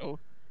we go.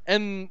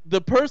 And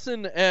the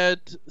person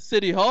at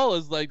City Hall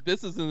is like,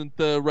 this isn't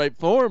the right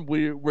form.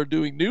 We're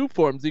doing new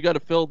forms. You got to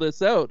fill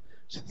this out.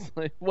 She's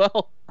like,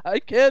 well, I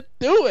can't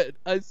do it.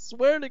 I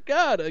swear to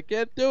God, I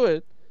can't do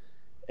it.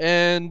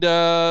 And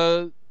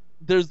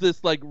there's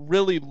this like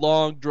really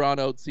long, drawn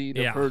out scene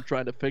of her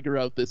trying to figure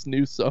out this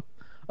new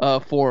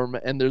form.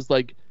 And there's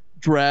like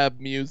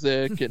drab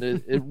music, and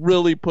it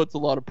really puts a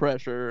lot of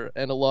pressure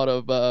and a lot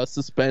of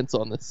suspense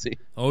on this scene.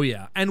 Oh,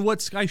 yeah. And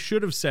what Sky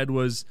should have said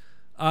was,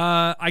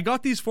 I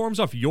got these forms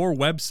off your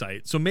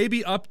website, so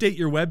maybe update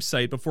your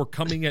website before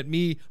coming at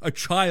me, a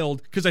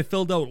child, because I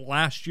filled out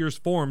last year's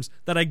forms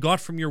that I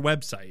got from your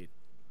website.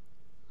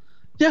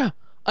 Yeah,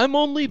 I'm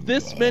only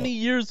this many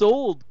years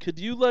old. Could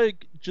you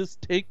like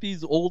just take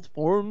these old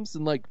forms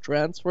and like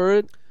transfer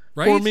it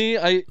for Right?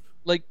 me?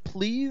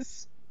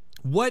 Please.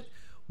 What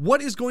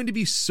is going to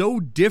be so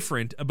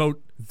different about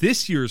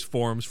this year's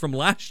forms from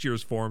last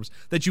year's forms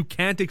that you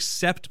can't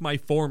accept my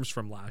forms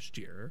from last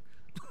year?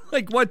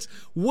 Like what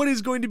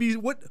is going to be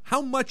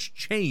how much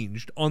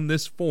changed on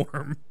this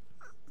form?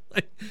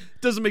 Like,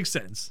 doesn't make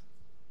sense.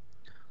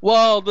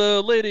 Well,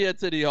 the lady at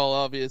City Hall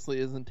obviously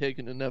isn't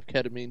taking enough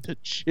ketamine to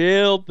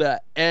chill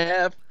the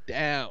F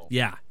down.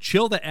 Yeah,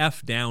 chill the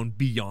F down,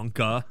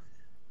 Bianca.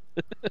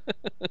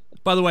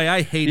 By the way,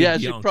 I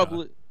hated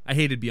Bianca. I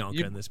hated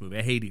Bianca in this movie.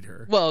 I hated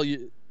her. Well,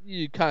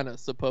 you kind of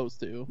supposed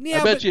to.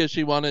 Yeah, I bet you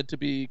she wanted to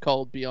be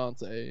called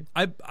Beyonce.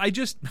 I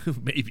just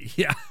maybe,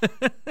 yeah.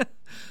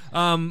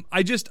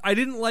 I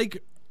didn't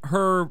like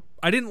her.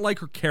 I didn't like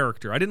her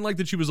character. I didn't like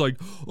that she was like,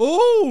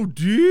 oh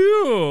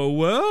dear,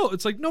 well,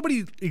 it's like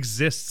nobody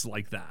exists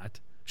like that.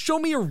 Show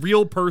me a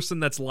real person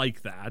that's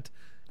like that,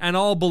 and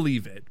I'll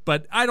believe it.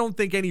 But I don't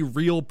think any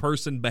real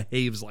person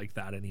behaves like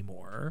that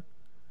anymore.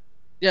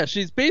 Yeah,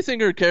 she's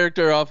basing her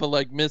character off of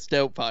like Miss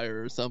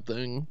Doubtfire or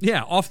something.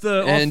 Yeah, off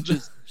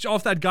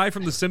that guy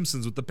from The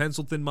Simpsons with the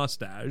pencil thin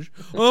mustache.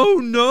 Oh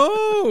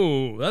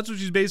no, that's what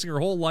she's basing her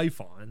whole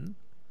life on.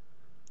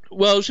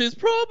 Well, she's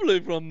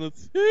probably from the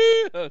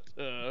theater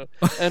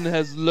and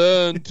has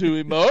learned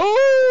to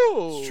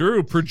emote. It's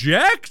true.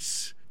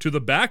 Project to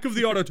the back of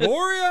the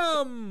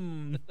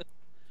auditorium.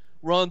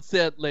 We're on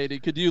set, lady.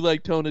 Could you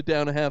like tone it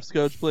down a half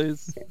scotch,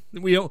 please?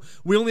 We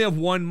only have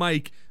one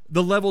mic.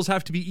 The levels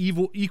have to be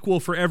equal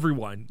for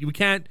everyone. We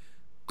can't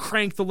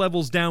crank the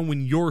levels down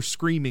when you're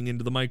screaming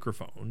into the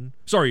microphone.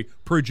 Sorry,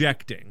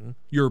 projecting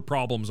your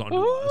problems onto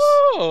us.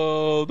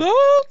 Oh,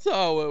 that's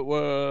how it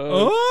works.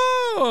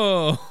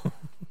 Oh.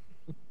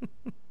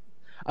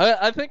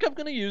 I think I'm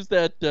going to use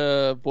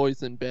that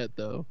voice in bed,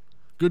 though.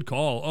 Good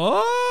call.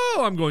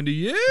 Oh, I'm going to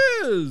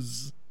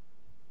use.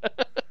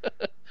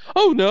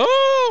 Oh, no.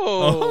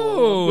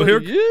 Oh,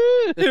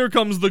 here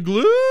comes the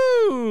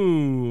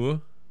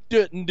glue.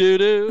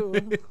 Doo-doo.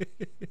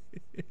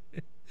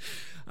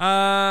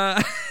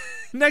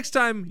 Next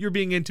time you're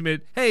being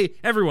intimate, hey,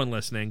 everyone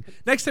listening,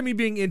 next time you're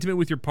being intimate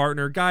with your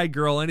partner, guy,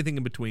 girl, anything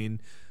in between,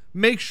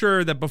 make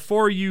sure that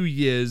before you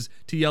yiz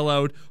to yell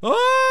out,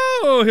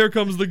 oh, here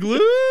comes the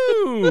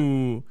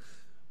glue.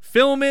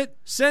 Film it,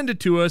 send it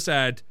to us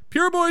at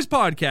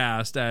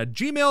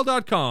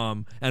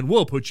pureboyspodcast@gmail.com, and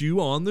we'll put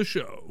you on the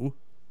show.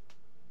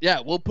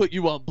 Yeah, we'll put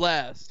you on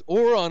blast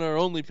or on our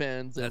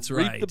OnlyFans and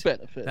reap the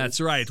benefits. That's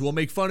right. We'll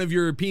make fun of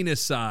your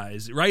penis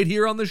size right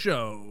here on the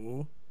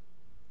show.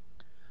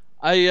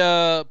 I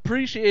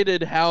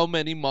appreciated how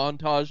many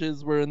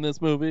montages were in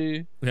this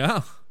movie.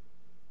 Yeah.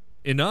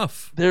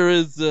 Enough. There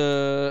is,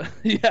 yeah.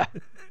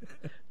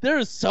 There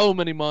is so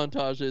many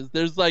montages.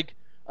 There's like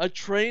a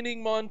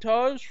training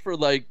montage for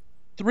like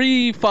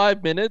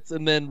 3-5 minutes,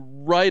 and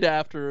then right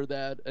after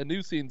that, a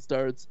new scene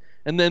starts.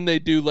 And then they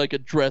do like a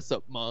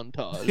dress-up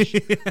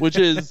montage, which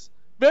is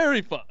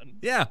very fun.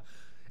 Yeah.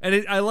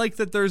 And I like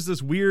that there's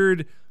this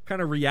weird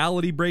kind of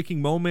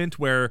reality-breaking moment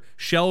where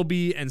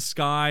Shelby and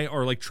Skye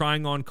are like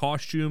trying on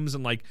costumes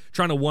and like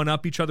trying to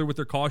one-up each other with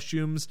their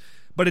costumes.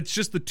 But it's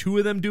just the two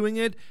of them doing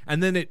it.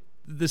 And then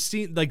the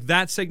scene, like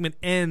that segment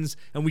ends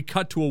and we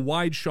cut to a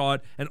wide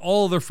shot and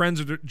all of their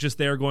friends are just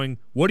there going,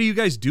 what are you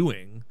guys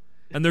doing?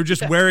 And they're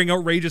just wearing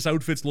outrageous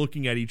outfits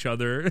looking at each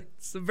other.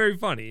 It's very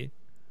funny.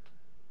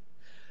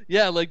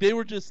 Yeah, like they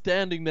were just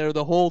standing there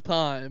the whole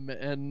time,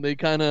 and they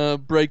kind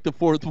of break the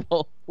fourth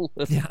wall a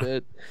little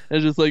bit.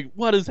 And just like,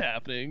 what is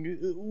happening?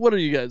 What are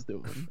you guys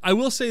doing? I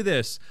will say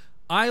this.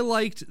 I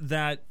liked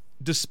that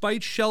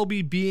despite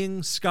Shelby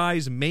being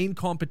Skye's main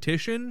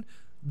competition,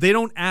 they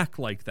don't act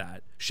like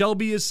that.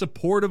 Shelby is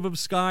supportive of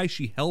Skye.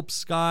 She helps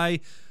Skye.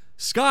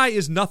 Skye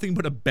is nothing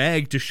but a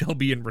bag to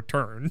Shelby in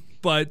return.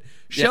 But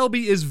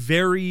Shelby is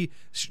very,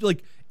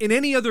 like, in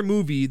any other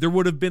movie, there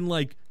would have been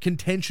like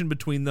contention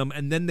between them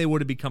and then they would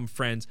have become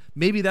friends.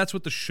 Maybe that's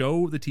what the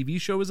TV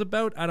show is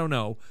about. I don't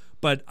know.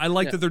 But I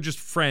like that they're just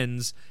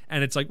friends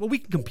and it's like, well, we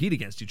can compete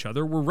against each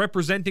other. We're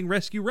representing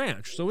Rescue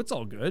Ranch, so it's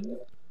all good.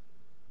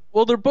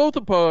 Well, they're both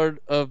a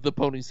part of the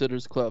Pony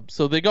Sitters Club,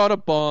 so they got a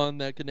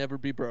bond that can never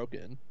be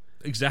broken.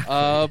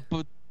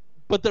 Exactly.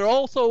 But they're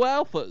also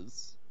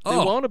alphas. They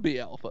want to be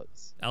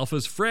alphas.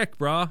 Alpha's Frick,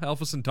 brah.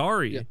 Alpha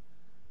Centauri. Yeah.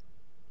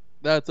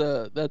 That's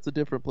a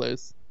different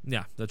place.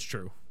 Yeah, that's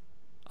true.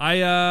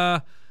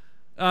 Skye's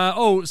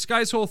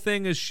whole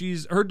thing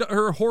is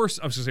her horse,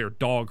 I was gonna say her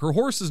dog. Her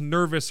horse is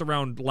nervous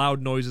around loud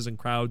noises and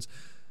crowds.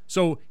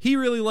 So he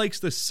really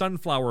likes this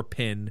sunflower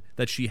pin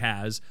that she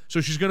has.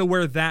 So she's gonna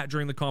wear that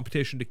during the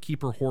competition to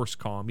keep her horse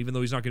calm, even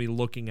though he's not gonna be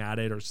looking at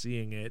it or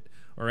seeing it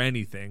or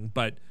anything.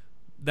 But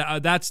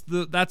that's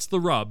the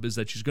rub, is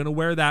that she's gonna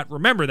wear that.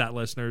 Remember that,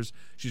 listeners.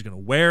 She's gonna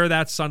wear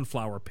that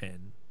sunflower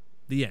pin.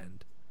 The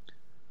end.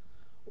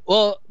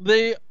 Well,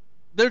 they're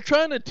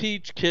trying to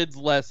teach kids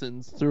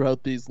lessons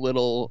throughout these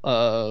little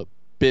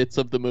bits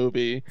of the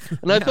movie.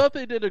 And I thought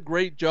they did a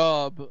great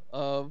job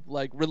of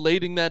like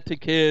relating that to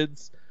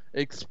kids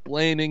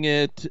explaining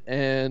it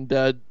and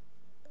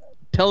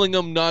telling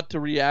them not to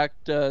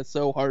react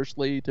so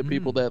harshly to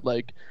people that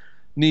like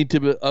need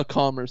a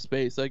calmer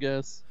space, I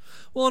guess.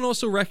 Well, and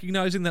also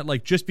recognizing that,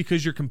 like, just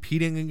because you're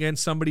competing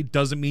against somebody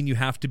doesn't mean you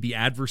have to be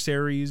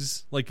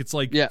adversaries. Like, it's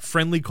like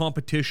friendly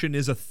competition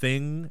is a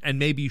thing and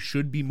maybe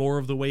should be more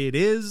of the way it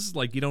is.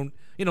 Like, you don't,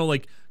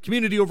 like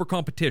community over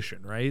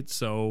competition, right?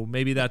 So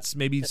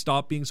maybe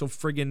stop being so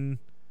friggin'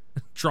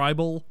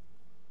 tribal.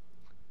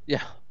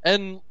 Yeah.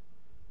 And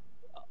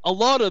a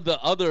lot of the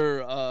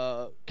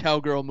other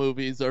cowgirl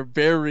movies are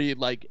very,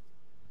 like,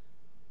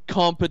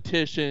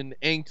 competition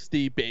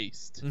angsty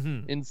based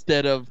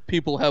instead of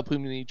people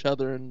helping each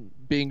other and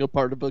being a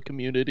part of a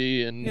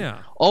community and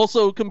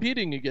also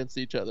competing against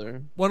each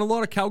other. When a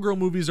lot of cowgirl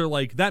movies are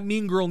like, that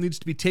mean girl needs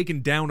to be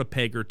taken down a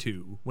peg or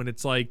two, when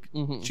it's like,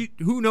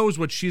 who knows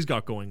what she's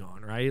got going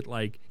on, right?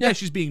 Like,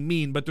 she's being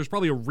mean, but there's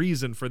probably a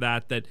reason for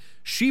that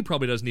she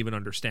probably doesn't even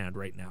understand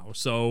right now.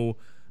 So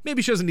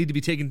maybe she doesn't need to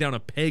be taken down a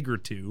peg or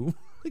two.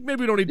 Like,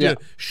 maybe we don't need to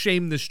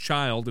shame this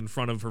child in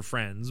front of her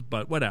friends,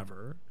 but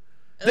whatever.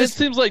 It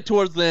seems like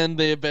towards the end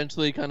they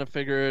eventually kind of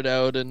figure it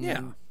out and,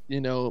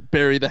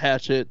 bury the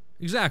hatchet.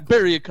 Exactly.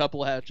 Bury a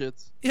couple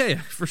hatchets. Yeah,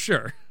 for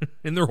sure.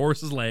 In their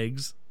horse's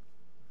legs.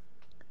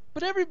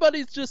 But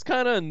everybody's just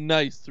kind of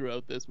nice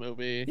throughout this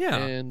movie. Yeah,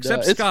 and,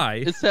 except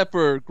Sky. Except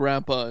for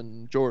Grandpa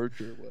and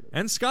George or whatever.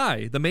 And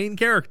Sky, the main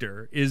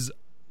character, is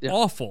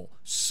awful.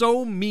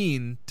 So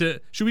mean to...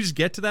 Should we just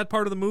get to that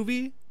part of the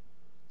movie?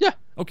 Yeah.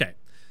 Okay.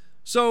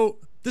 So,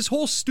 this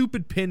whole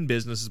stupid pin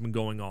business has been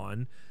going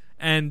on.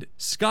 And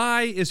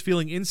Sky is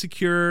feeling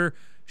insecure.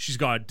 She's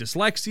got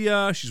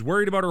dyslexia. She's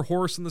worried about her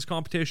horse in this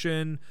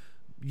competition.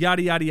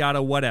 Yada, yada,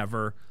 yada,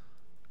 whatever.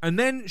 And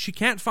then she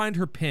can't find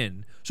her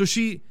pin. So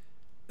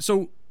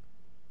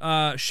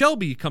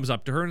Shelby comes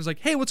up to her and is like,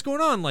 hey, what's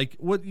going on? Like,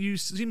 what, you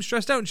seem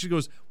stressed out. And she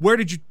goes, where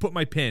did you put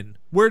my pin?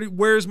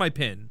 Where's my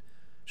pin?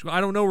 She goes, I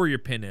don't know where your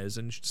pin is.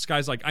 And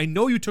Sky's like, I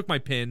know you took my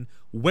pin.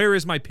 Where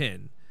is my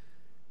pin?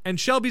 And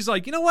Shelby's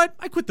like, you know what?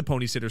 I quit the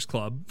Pony Sitters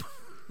Club.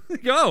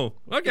 Oh,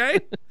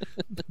 okay.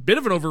 Bit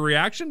of an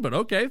overreaction, but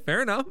okay,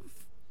 fair enough.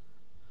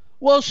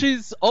 Well,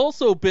 she's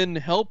also been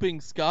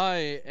helping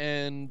Sky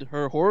and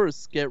her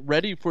horse get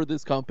ready for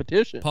this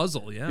competition.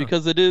 Puzzle, yeah.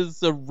 Because it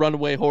is a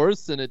runaway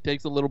horse, and it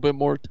takes a little bit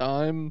more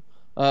time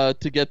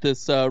to get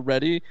this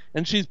ready.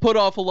 And she's put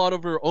off a lot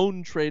of her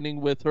own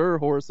training with her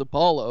horse,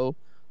 Apollo,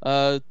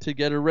 to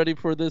get her ready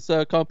for this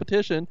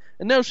competition.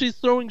 And now she's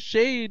throwing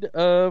shade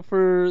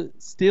for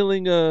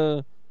stealing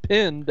a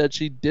pin that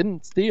she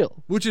didn't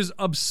steal, which is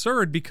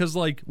absurd because,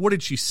 like, what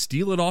did she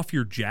steal it off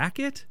your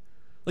jacket?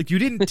 Like, you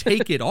didn't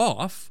take it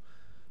off,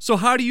 so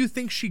how do you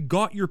think she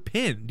got your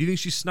pin? Do you think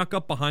she snuck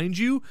up behind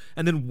you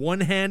and then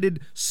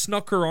one-handed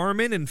snuck her arm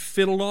in and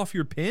fiddled off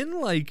your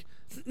pin? Like,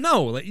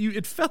 no, like,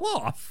 it fell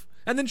off,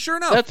 and then sure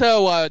enough, that's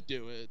how I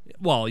do it.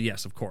 Well,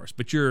 yes, of course,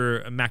 but you're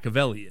a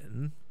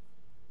Machiavellian.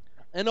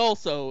 And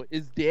also,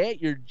 is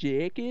that your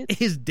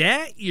jacket? Is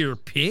that your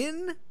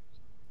pin?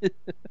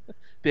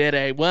 That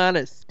I want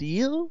to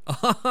steal?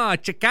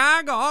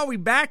 Chicago, are we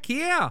back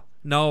here?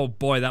 No,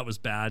 boy, that was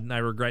bad, and I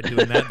regret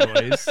doing that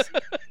voice.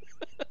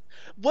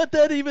 What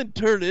that even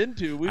turned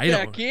into? We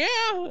back here?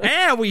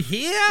 Hey, are we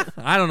here?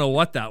 I don't know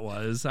what that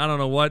was. I don't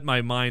know what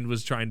my mind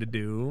was trying to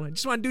do. I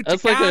just want to do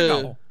Chicago.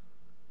 Like a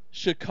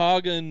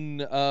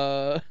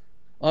Chicagan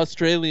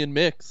Australian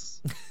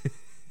mix.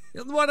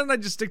 Why don't I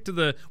stick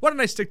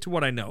to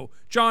what I know?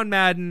 John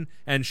Madden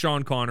and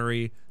Sean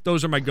Connery.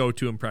 Those are my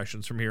go-to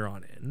impressions from here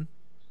on in.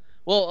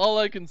 Well, all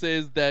I can say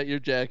is that your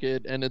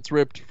jacket, and it's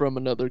ripped from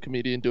another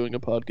comedian doing a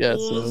podcast.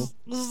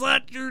 Is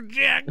that your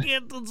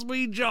jacket? It's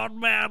me, John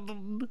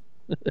Madden.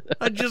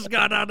 I just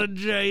got out of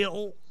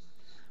jail.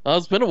 Oh,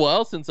 it's been a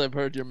while since I've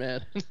heard your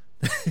Madden.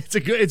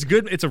 It's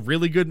good. It's a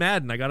really good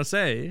Madden, I gotta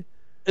say.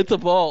 It's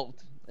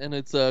evolved and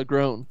it's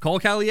grown. Call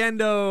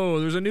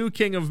Caliendo. There's a new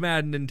king of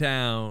Madden in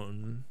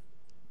town.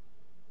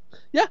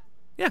 Yeah.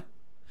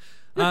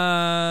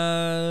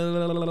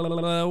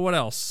 What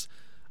else?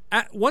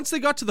 Once they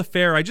got to the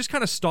fair, I just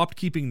kind of stopped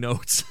keeping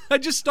notes. I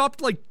just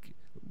stopped, like,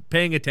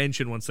 paying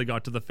attention once they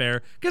got to the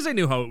fair because I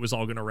knew how it was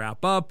all going to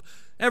wrap up.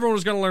 Everyone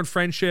was going to learn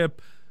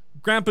friendship.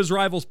 Grandpa's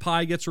rival's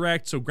pie gets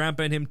wrecked, so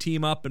Grandpa and him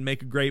team up and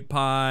make a great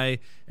pie.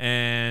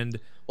 And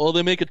well,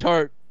 they make a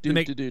tart.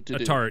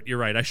 Tart. You're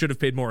right. I should have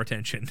paid more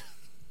attention.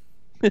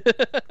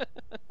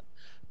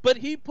 But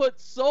he put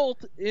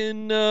salt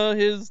in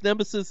his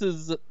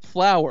nemesis's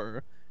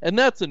flour. And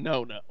that's a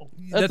no-no.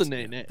 That's a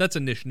nay-nay. That's a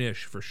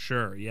nish-nish for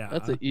sure, yeah.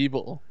 That's an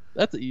evil.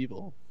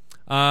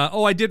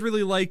 I did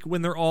really like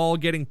when they're all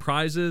getting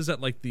prizes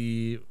at, like,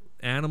 the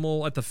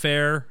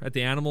fair, at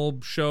the animal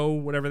show,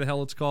 whatever the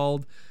hell it's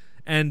called.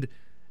 And,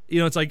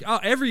 it's like,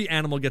 every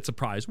animal gets a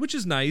prize, which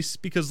is nice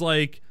because,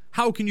 like,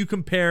 how can you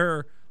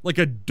compare, like,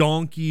 a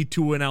donkey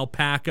to an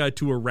alpaca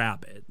to a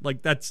rabbit?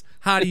 Like,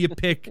 how do you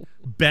pick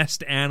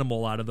best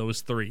animal out of those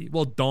three?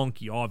 Well,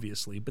 donkey,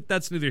 obviously, but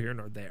that's neither here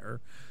nor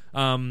there.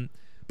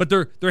 But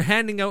they're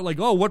handing out like,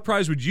 oh, what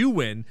prize would you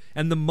win?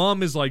 And the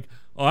mom is like,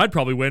 oh, I'd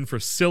probably win for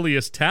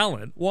silliest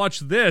talent.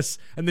 Watch this.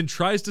 And then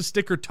tries to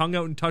stick her tongue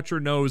out and touch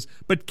her nose,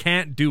 but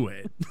can't do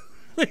it.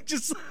 Like,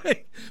 just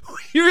like,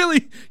 you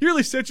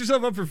really set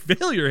yourself up for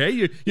failure,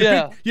 hey?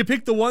 You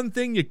picked the one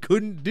thing you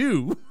couldn't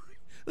do.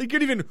 Like, you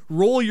couldn't even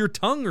roll your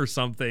tongue or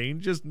something.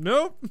 Just,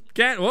 nope,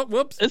 can't,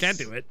 whoops, can't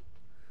do it.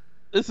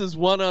 This is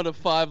 1 out of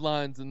 5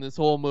 lines in this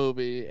whole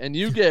movie, and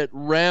you get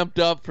ramped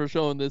up for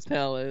showing this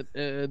talent,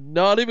 and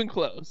not even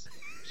close.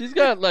 She's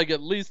got like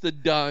at least a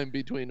dime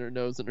between her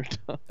nose and her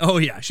tongue. Oh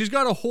yeah, she's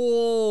got a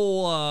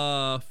whole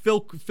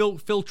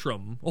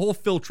philtrum, a whole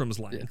philtrum's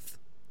length.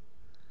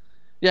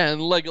 Yeah,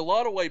 and like a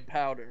lot of white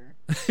powder,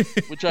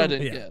 which I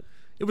didn't get.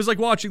 It was like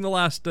watching the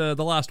last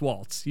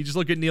waltz. You just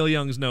look at Neil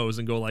Young's nose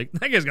and go like,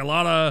 that guy's got a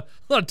lot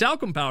of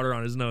talcum powder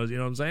on his nose. You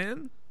know what I'm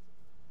saying?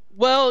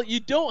 Well, you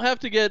don't have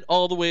to get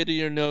all the way to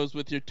your nose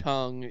with your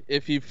tongue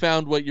if you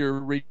found what you're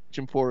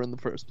reaching for in the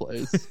first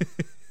place.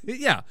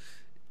 Yeah,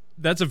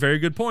 that's a very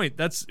good point.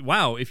 That's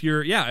wow. If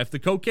the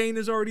cocaine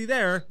is already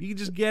there, you can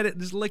just get it,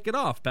 just lick it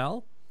off,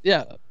 pal.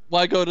 Yeah,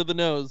 why go to the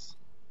nose?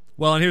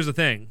 Well, and here's the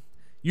thing: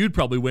 you'd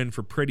probably win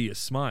for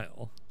prettiest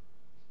smile.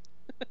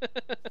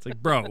 It's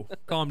like, bro,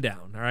 calm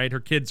down. All right, her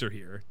kids are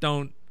here.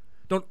 Don't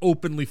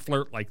openly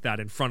flirt like that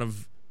in front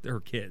of her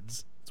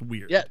kids. It's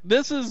weird. Yeah,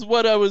 this is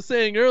what I was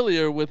saying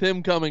earlier with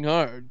him coming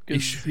hard,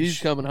 because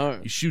he's coming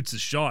hard. He shoots his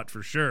shot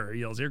for sure.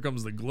 He yells, "Here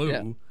comes the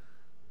glue."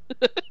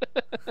 Yeah.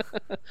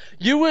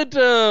 You would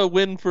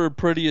win for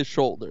prettiest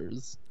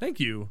shoulders. Thank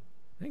you.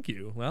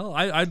 Well,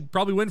 I'd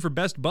probably win for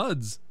best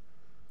buds.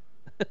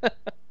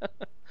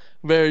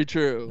 Very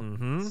true.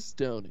 Mm-hmm.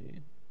 Stony.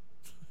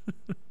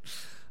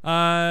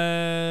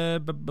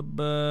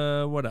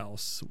 What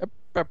else?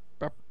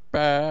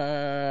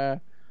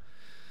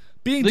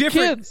 Being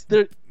different.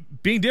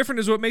 Being different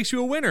is what makes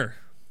you a winner.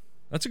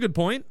 That's a good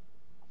point.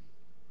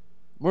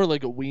 More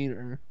like a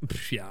wiener.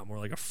 Yeah, more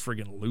like a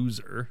friggin'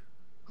 loser.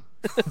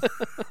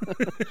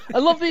 I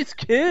love these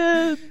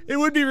kids. It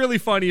would be really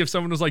funny if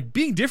someone was like,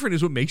 being different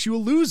is what makes you a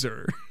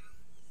loser.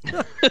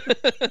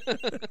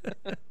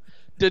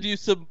 Did you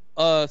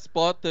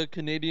spot the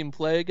Canadian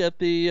flag at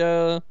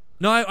the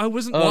No, I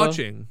wasn't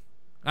watching.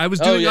 I was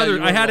doing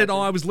I had it all.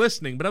 watching. I was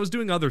listening, but I was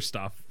doing other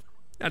stuff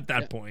at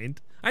that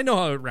point. I know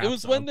how it wraps up. It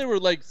was when they were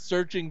like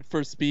searching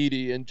for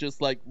Speedy and just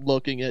like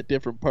looking at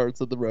different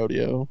parts of the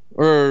rodeo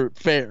or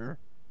fair.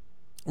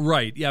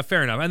 Right, yeah,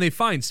 fair enough. And they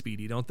find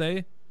Speedy, don't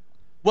they?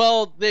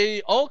 Well,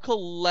 they all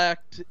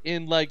collect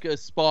in like a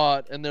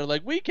spot and they're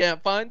like, we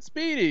can't find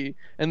Speedy.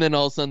 And then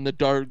all of a sudden the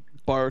dog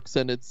barks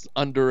and it's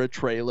under a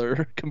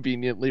trailer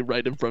conveniently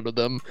right in front of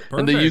them. Perfect.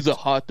 And they use a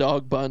hot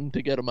dog bun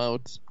to get him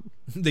out.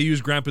 They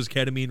use Grandpa's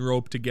ketamine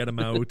rope to get him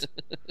out.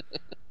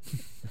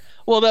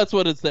 Well, that's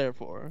what it's there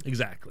for.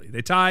 Exactly.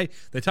 They tie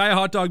a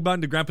hot dog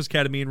bun to Grandpa's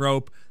ketamine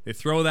rope. They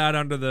throw that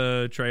under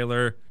the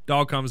trailer.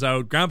 Dog comes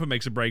out. Grandpa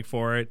makes a break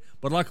for it,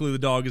 but luckily the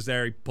dog is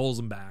there. He pulls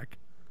him back.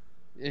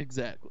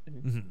 Exactly.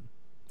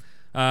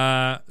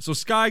 Mm-hmm. So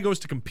Sky goes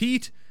to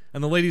compete,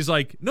 and the lady's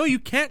like, "No, you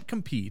can't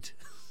compete."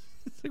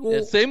 It's like, well,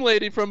 Yeah, same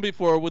lady from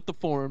before with the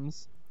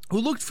forms. who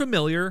looked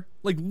familiar,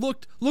 like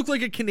looked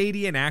like a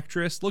Canadian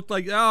actress. Looked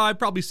like, oh, I've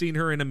probably seen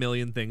her in a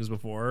million things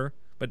before,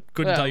 but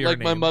couldn't tell you her like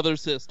name. my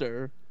mother's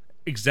sister.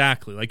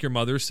 Exactly, like your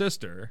mother's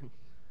sister.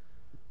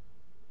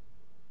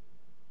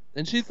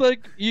 And she's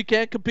like, you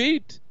can't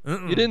compete.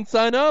 Mm-mm. You didn't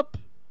sign up.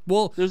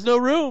 Well, There's no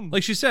room.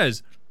 like she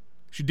says,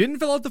 she didn't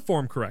fill out the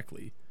form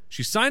correctly.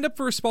 She signed up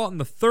for a spot in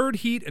the third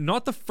heat and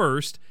not the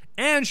first,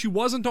 and she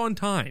wasn't on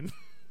time.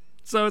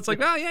 So it's like,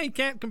 well, yeah, you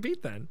can't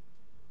compete then.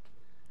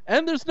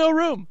 And there's no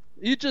room.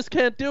 You just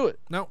can't do it.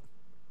 No.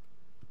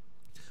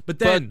 But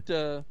then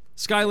But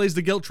Sky lays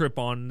the guilt trip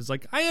on and is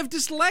like, I have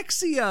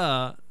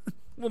dyslexia.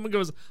 Woman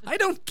goes, I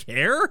don't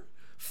care.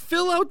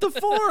 Fill out the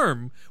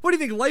form. What do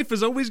you think? Life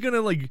is always going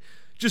to like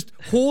just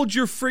hold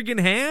your friggin'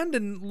 hand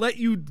and let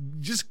you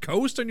just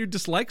coast on your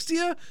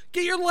dyslexia?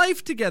 Get your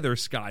life together,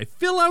 Sky.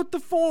 Fill out the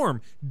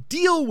form.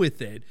 Deal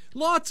with it.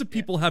 Lots of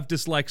people have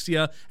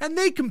dyslexia and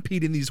they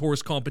compete in these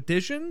horse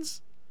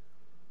competitions.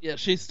 yeah,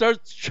 she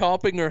starts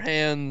chopping her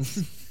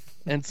hands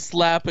and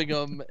slapping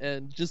them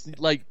and just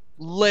like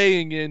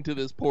laying into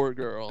this poor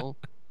girl.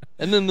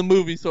 And then the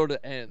movie sort of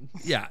ends.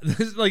 Yeah,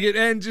 like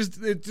it's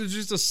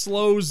just a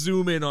slow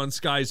zoom in on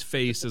Sky's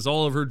face as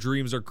all of her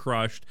dreams are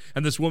crushed,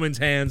 and this woman's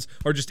hands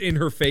are just in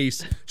her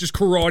face, just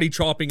karate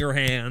chopping her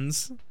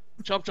hands.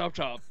 Chop, chop,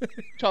 chop.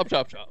 Chop,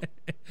 chop, chop.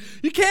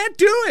 You can't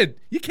do it.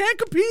 You can't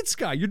compete,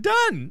 Sky. You're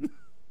done.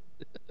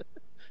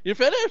 You're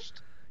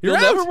finished. You're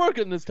You'll out. never work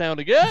in this town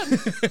again.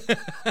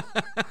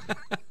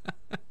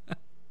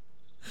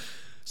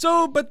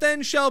 So, but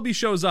then Shelby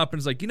shows up and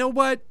is like, you know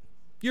what?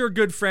 You're a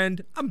good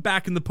friend. I'm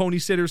back in the Pony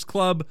Sitters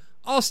Club.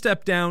 I'll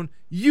step down.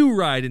 You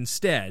ride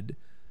instead.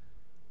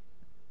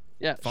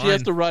 Yeah, Fine. she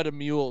has to ride a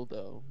mule,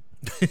 though.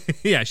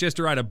 Yeah, she has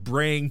to ride a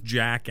braying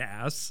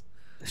jackass.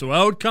 So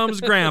out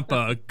comes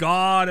Grandpa.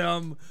 Got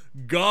him,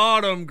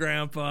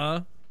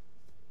 Grandpa.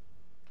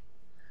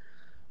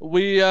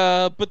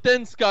 But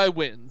then Sky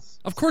wins.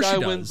 Of course Sky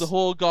she does. wins the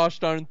whole gosh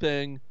darn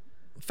thing.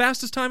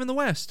 Fastest time in the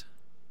West.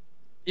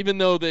 Even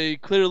though they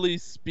clearly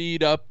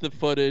speed up the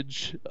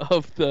footage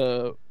of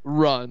the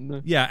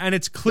run. Yeah, and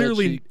it's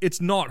clearly she-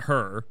 it's not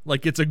her.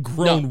 Like, it's a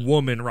grown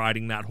woman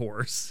riding that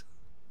horse.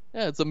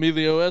 Yeah, it's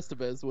Emilio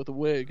Estevez with a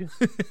wig.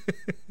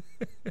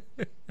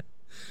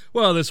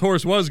 Well, this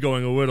horse was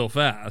going a little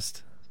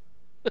fast.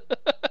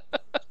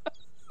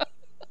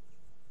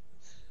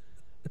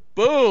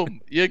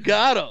 Boom! You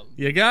got him.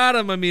 You got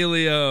him,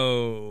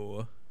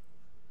 Emilio.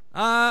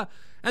 And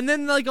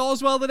then, like,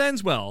 all's well that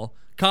ends well.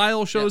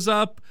 Kyle shows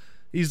up.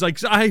 He's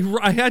like,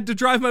 I had to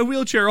drive my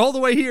wheelchair all the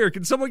way here.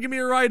 Can someone give me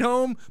a ride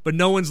home? But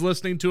no one's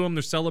listening to him.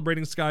 They're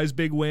celebrating Sky's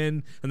big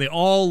win, and they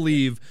all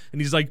leave.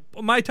 And he's like,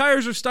 my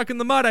tires are stuck in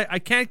the mud. I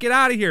can't get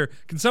out of here.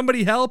 Can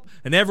somebody help?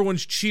 And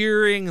everyone's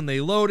cheering, and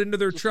they load into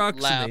their trucks.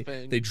 And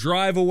laughing. they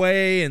drive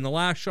away, and the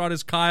last shot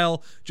is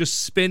Kyle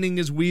just spinning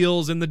his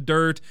wheels in the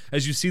dirt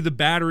as you see the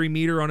battery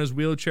meter on his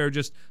wheelchair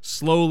just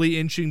slowly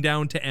inching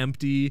down to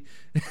empty.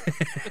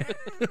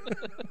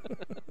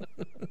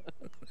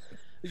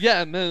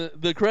 Yeah, and then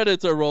the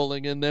credits are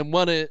rolling, and then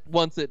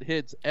once it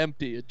hits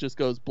empty, it just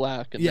goes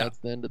black, and Yeah. that's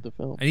the end of the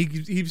film. And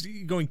he's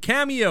going,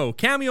 cameo,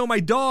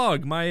 my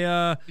dog,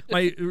 my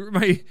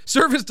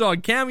service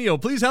dog, Cameo,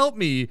 please help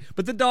me.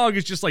 But the dog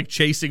is just like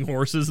chasing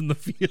horses in the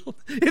field.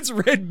 It's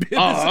Red Bib.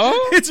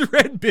 It's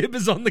Red Bib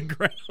is on the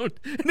ground,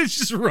 and it's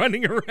just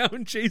running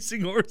around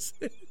chasing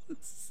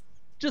horses.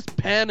 Just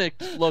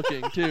panicked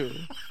looking too.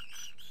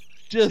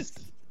 Just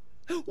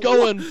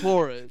going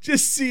for it.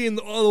 Just seeing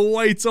all the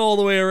whites all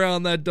the way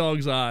around that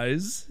dog's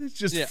eyes. It's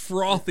just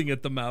frothing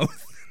at the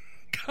mouth.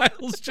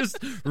 Kyle's just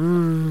Yeah,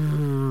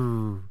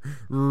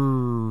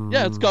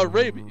 it's got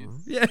rabies.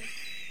 Yeah.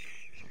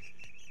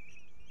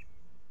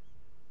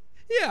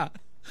 Yeah.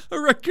 A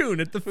raccoon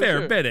at the fair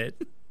sure. bit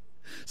it.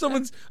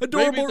 Someone's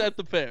adorable. Rabies at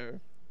the fair.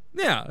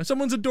 Yeah,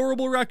 someone's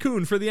adorable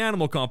raccoon for the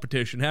animal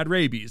competition had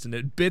rabies, and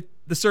it bit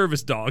the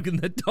service dog, and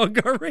the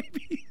dog got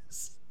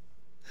rabies.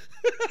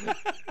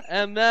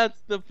 And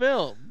that's the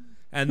film.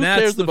 And Who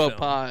that's cares the about film.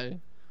 pie?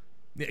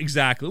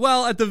 Exactly.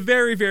 Well, at the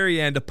very, very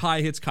end, a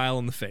pie hits Kyle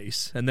in the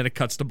face, and then it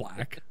cuts to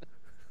black.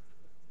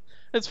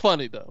 It's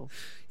funny though.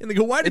 And they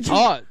go, Why did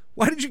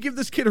you give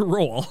this kid a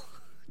role?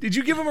 Did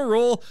you give him a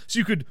role so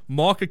you could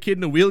mock a kid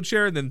in a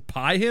wheelchair and then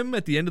pie him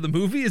at the end of the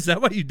movie? Is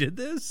that why you did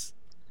this?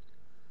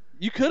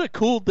 You could have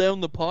cooled down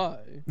the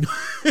pie.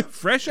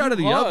 Fresh out of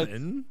the hot.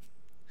 oven.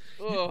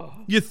 Ugh.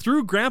 You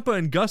threw Grandpa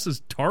and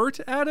Gus's tart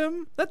at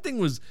him? That thing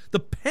was... The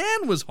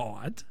pan was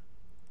hot.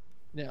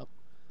 Yeah.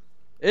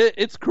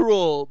 It's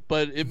cruel,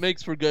 but it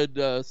makes for good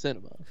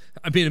cinema.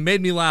 I mean, it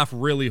made me laugh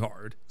really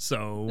hard.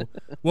 So,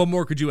 what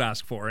more could you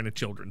ask for in a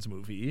children's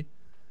movie?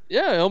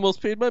 Yeah, I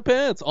almost peed my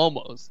pants.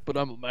 Almost, but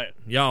I'm a man.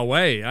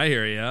 Yahweh, I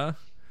hear ya.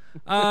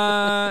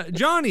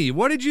 Johnny,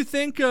 what did you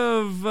think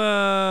of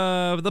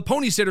the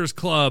Pony Sitters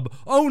Club?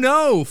 Oh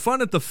no,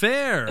 fun at the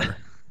fair.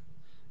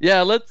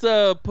 Yeah, let's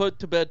put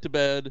to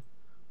bed.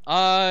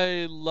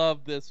 I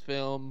love this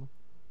film.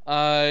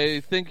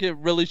 I think it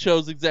really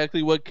shows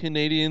exactly what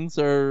Canadians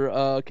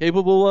are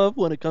capable of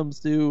when it comes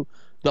to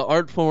the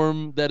art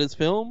form that is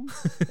film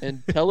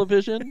and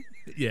television.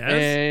 Yes.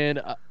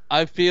 And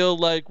I feel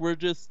like we're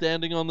just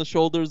standing on the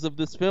shoulders of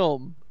this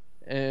film,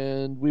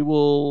 and we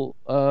will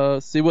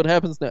see what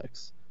happens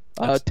next.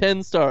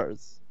 10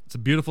 stars. It's a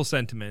beautiful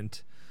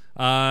sentiment.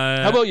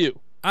 How about you?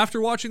 After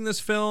watching this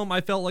film,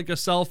 I felt like a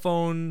cell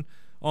phone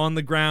on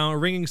the ground, a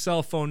ringing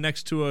cell phone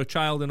next to a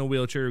child in a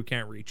wheelchair who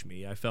can't reach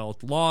me. I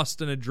felt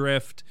lost and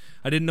adrift.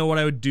 I didn't know what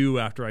I would do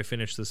after I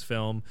finished this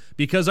film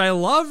because I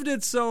loved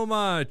it so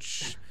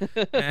much.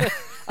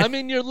 I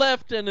mean, you're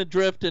left and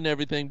adrift and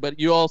everything, but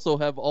you also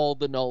have all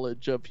the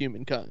knowledge of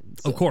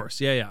humankind. So. Of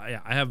course, yeah.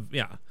 I have,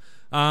 yeah.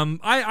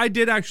 I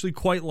did actually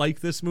quite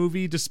like this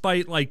movie,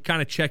 despite like kind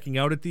of checking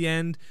out at the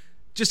end,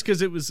 just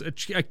because it was a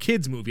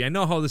kids movie. I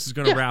know how this is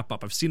going to wrap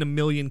up. I've seen a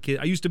million kids.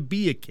 I used to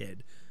be a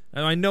kid.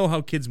 And I know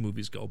how kids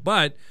movies go,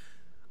 but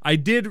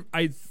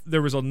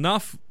there was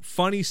enough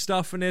funny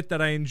stuff in it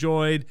that I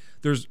enjoyed.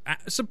 There's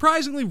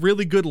surprisingly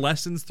really good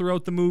lessons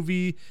throughout the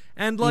movie,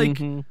 and like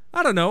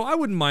I don't know, I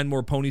wouldn't mind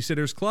more Pony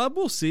Sitters Club.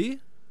 We'll see.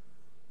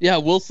 Yeah,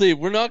 we'll see.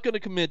 We're not going to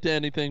commit to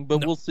anything,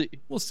 but we'll see.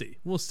 We'll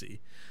see.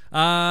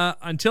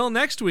 Until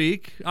next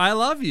week, I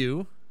love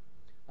you.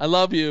 I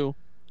love you.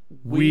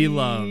 We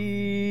love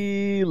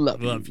you.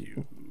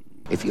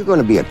 If you're going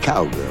to be a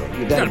cowgirl,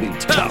 you gotta be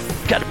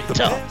tough. Gotta be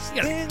tough. Best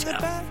thing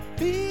about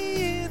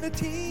being a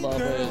teen Love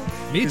girl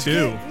it. Me is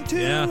too. getting to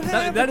Yeah,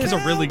 have that a is a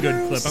really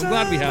good clip. I'm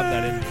glad we have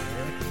that in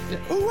cowgirl there.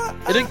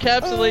 summer. It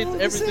encapsulates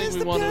everything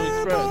we want to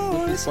express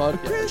with this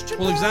podcast.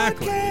 Well,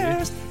 exactly.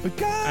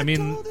 I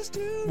mean,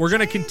 we're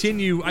going to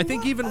continue. I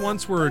think even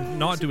once we're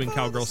not doing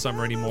Cowgirl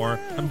Summer anymore,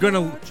 I'm going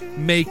to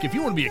make, if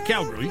you want to be a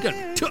cowgirl, you got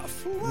to be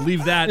tough.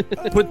 Leave that,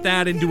 put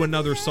that into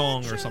another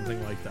song or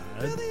something like that.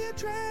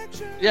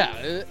 Yeah,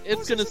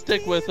 it's going to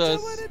stick with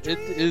us. It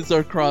is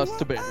our cross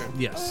to bear.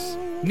 Yes.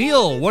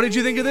 Neil, what did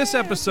you think of this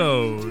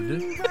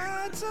episode?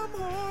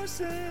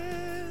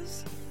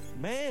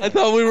 Man, I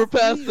thought we were I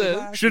past feel this.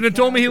 like Shouldn't have a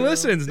told me he cowgirl.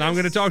 listens. Now I'm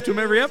going to talk to him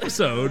every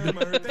episode.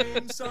 Summer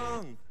theme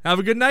song. Have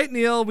a good night,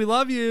 Neil. We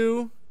love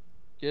you.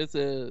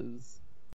 Kisses.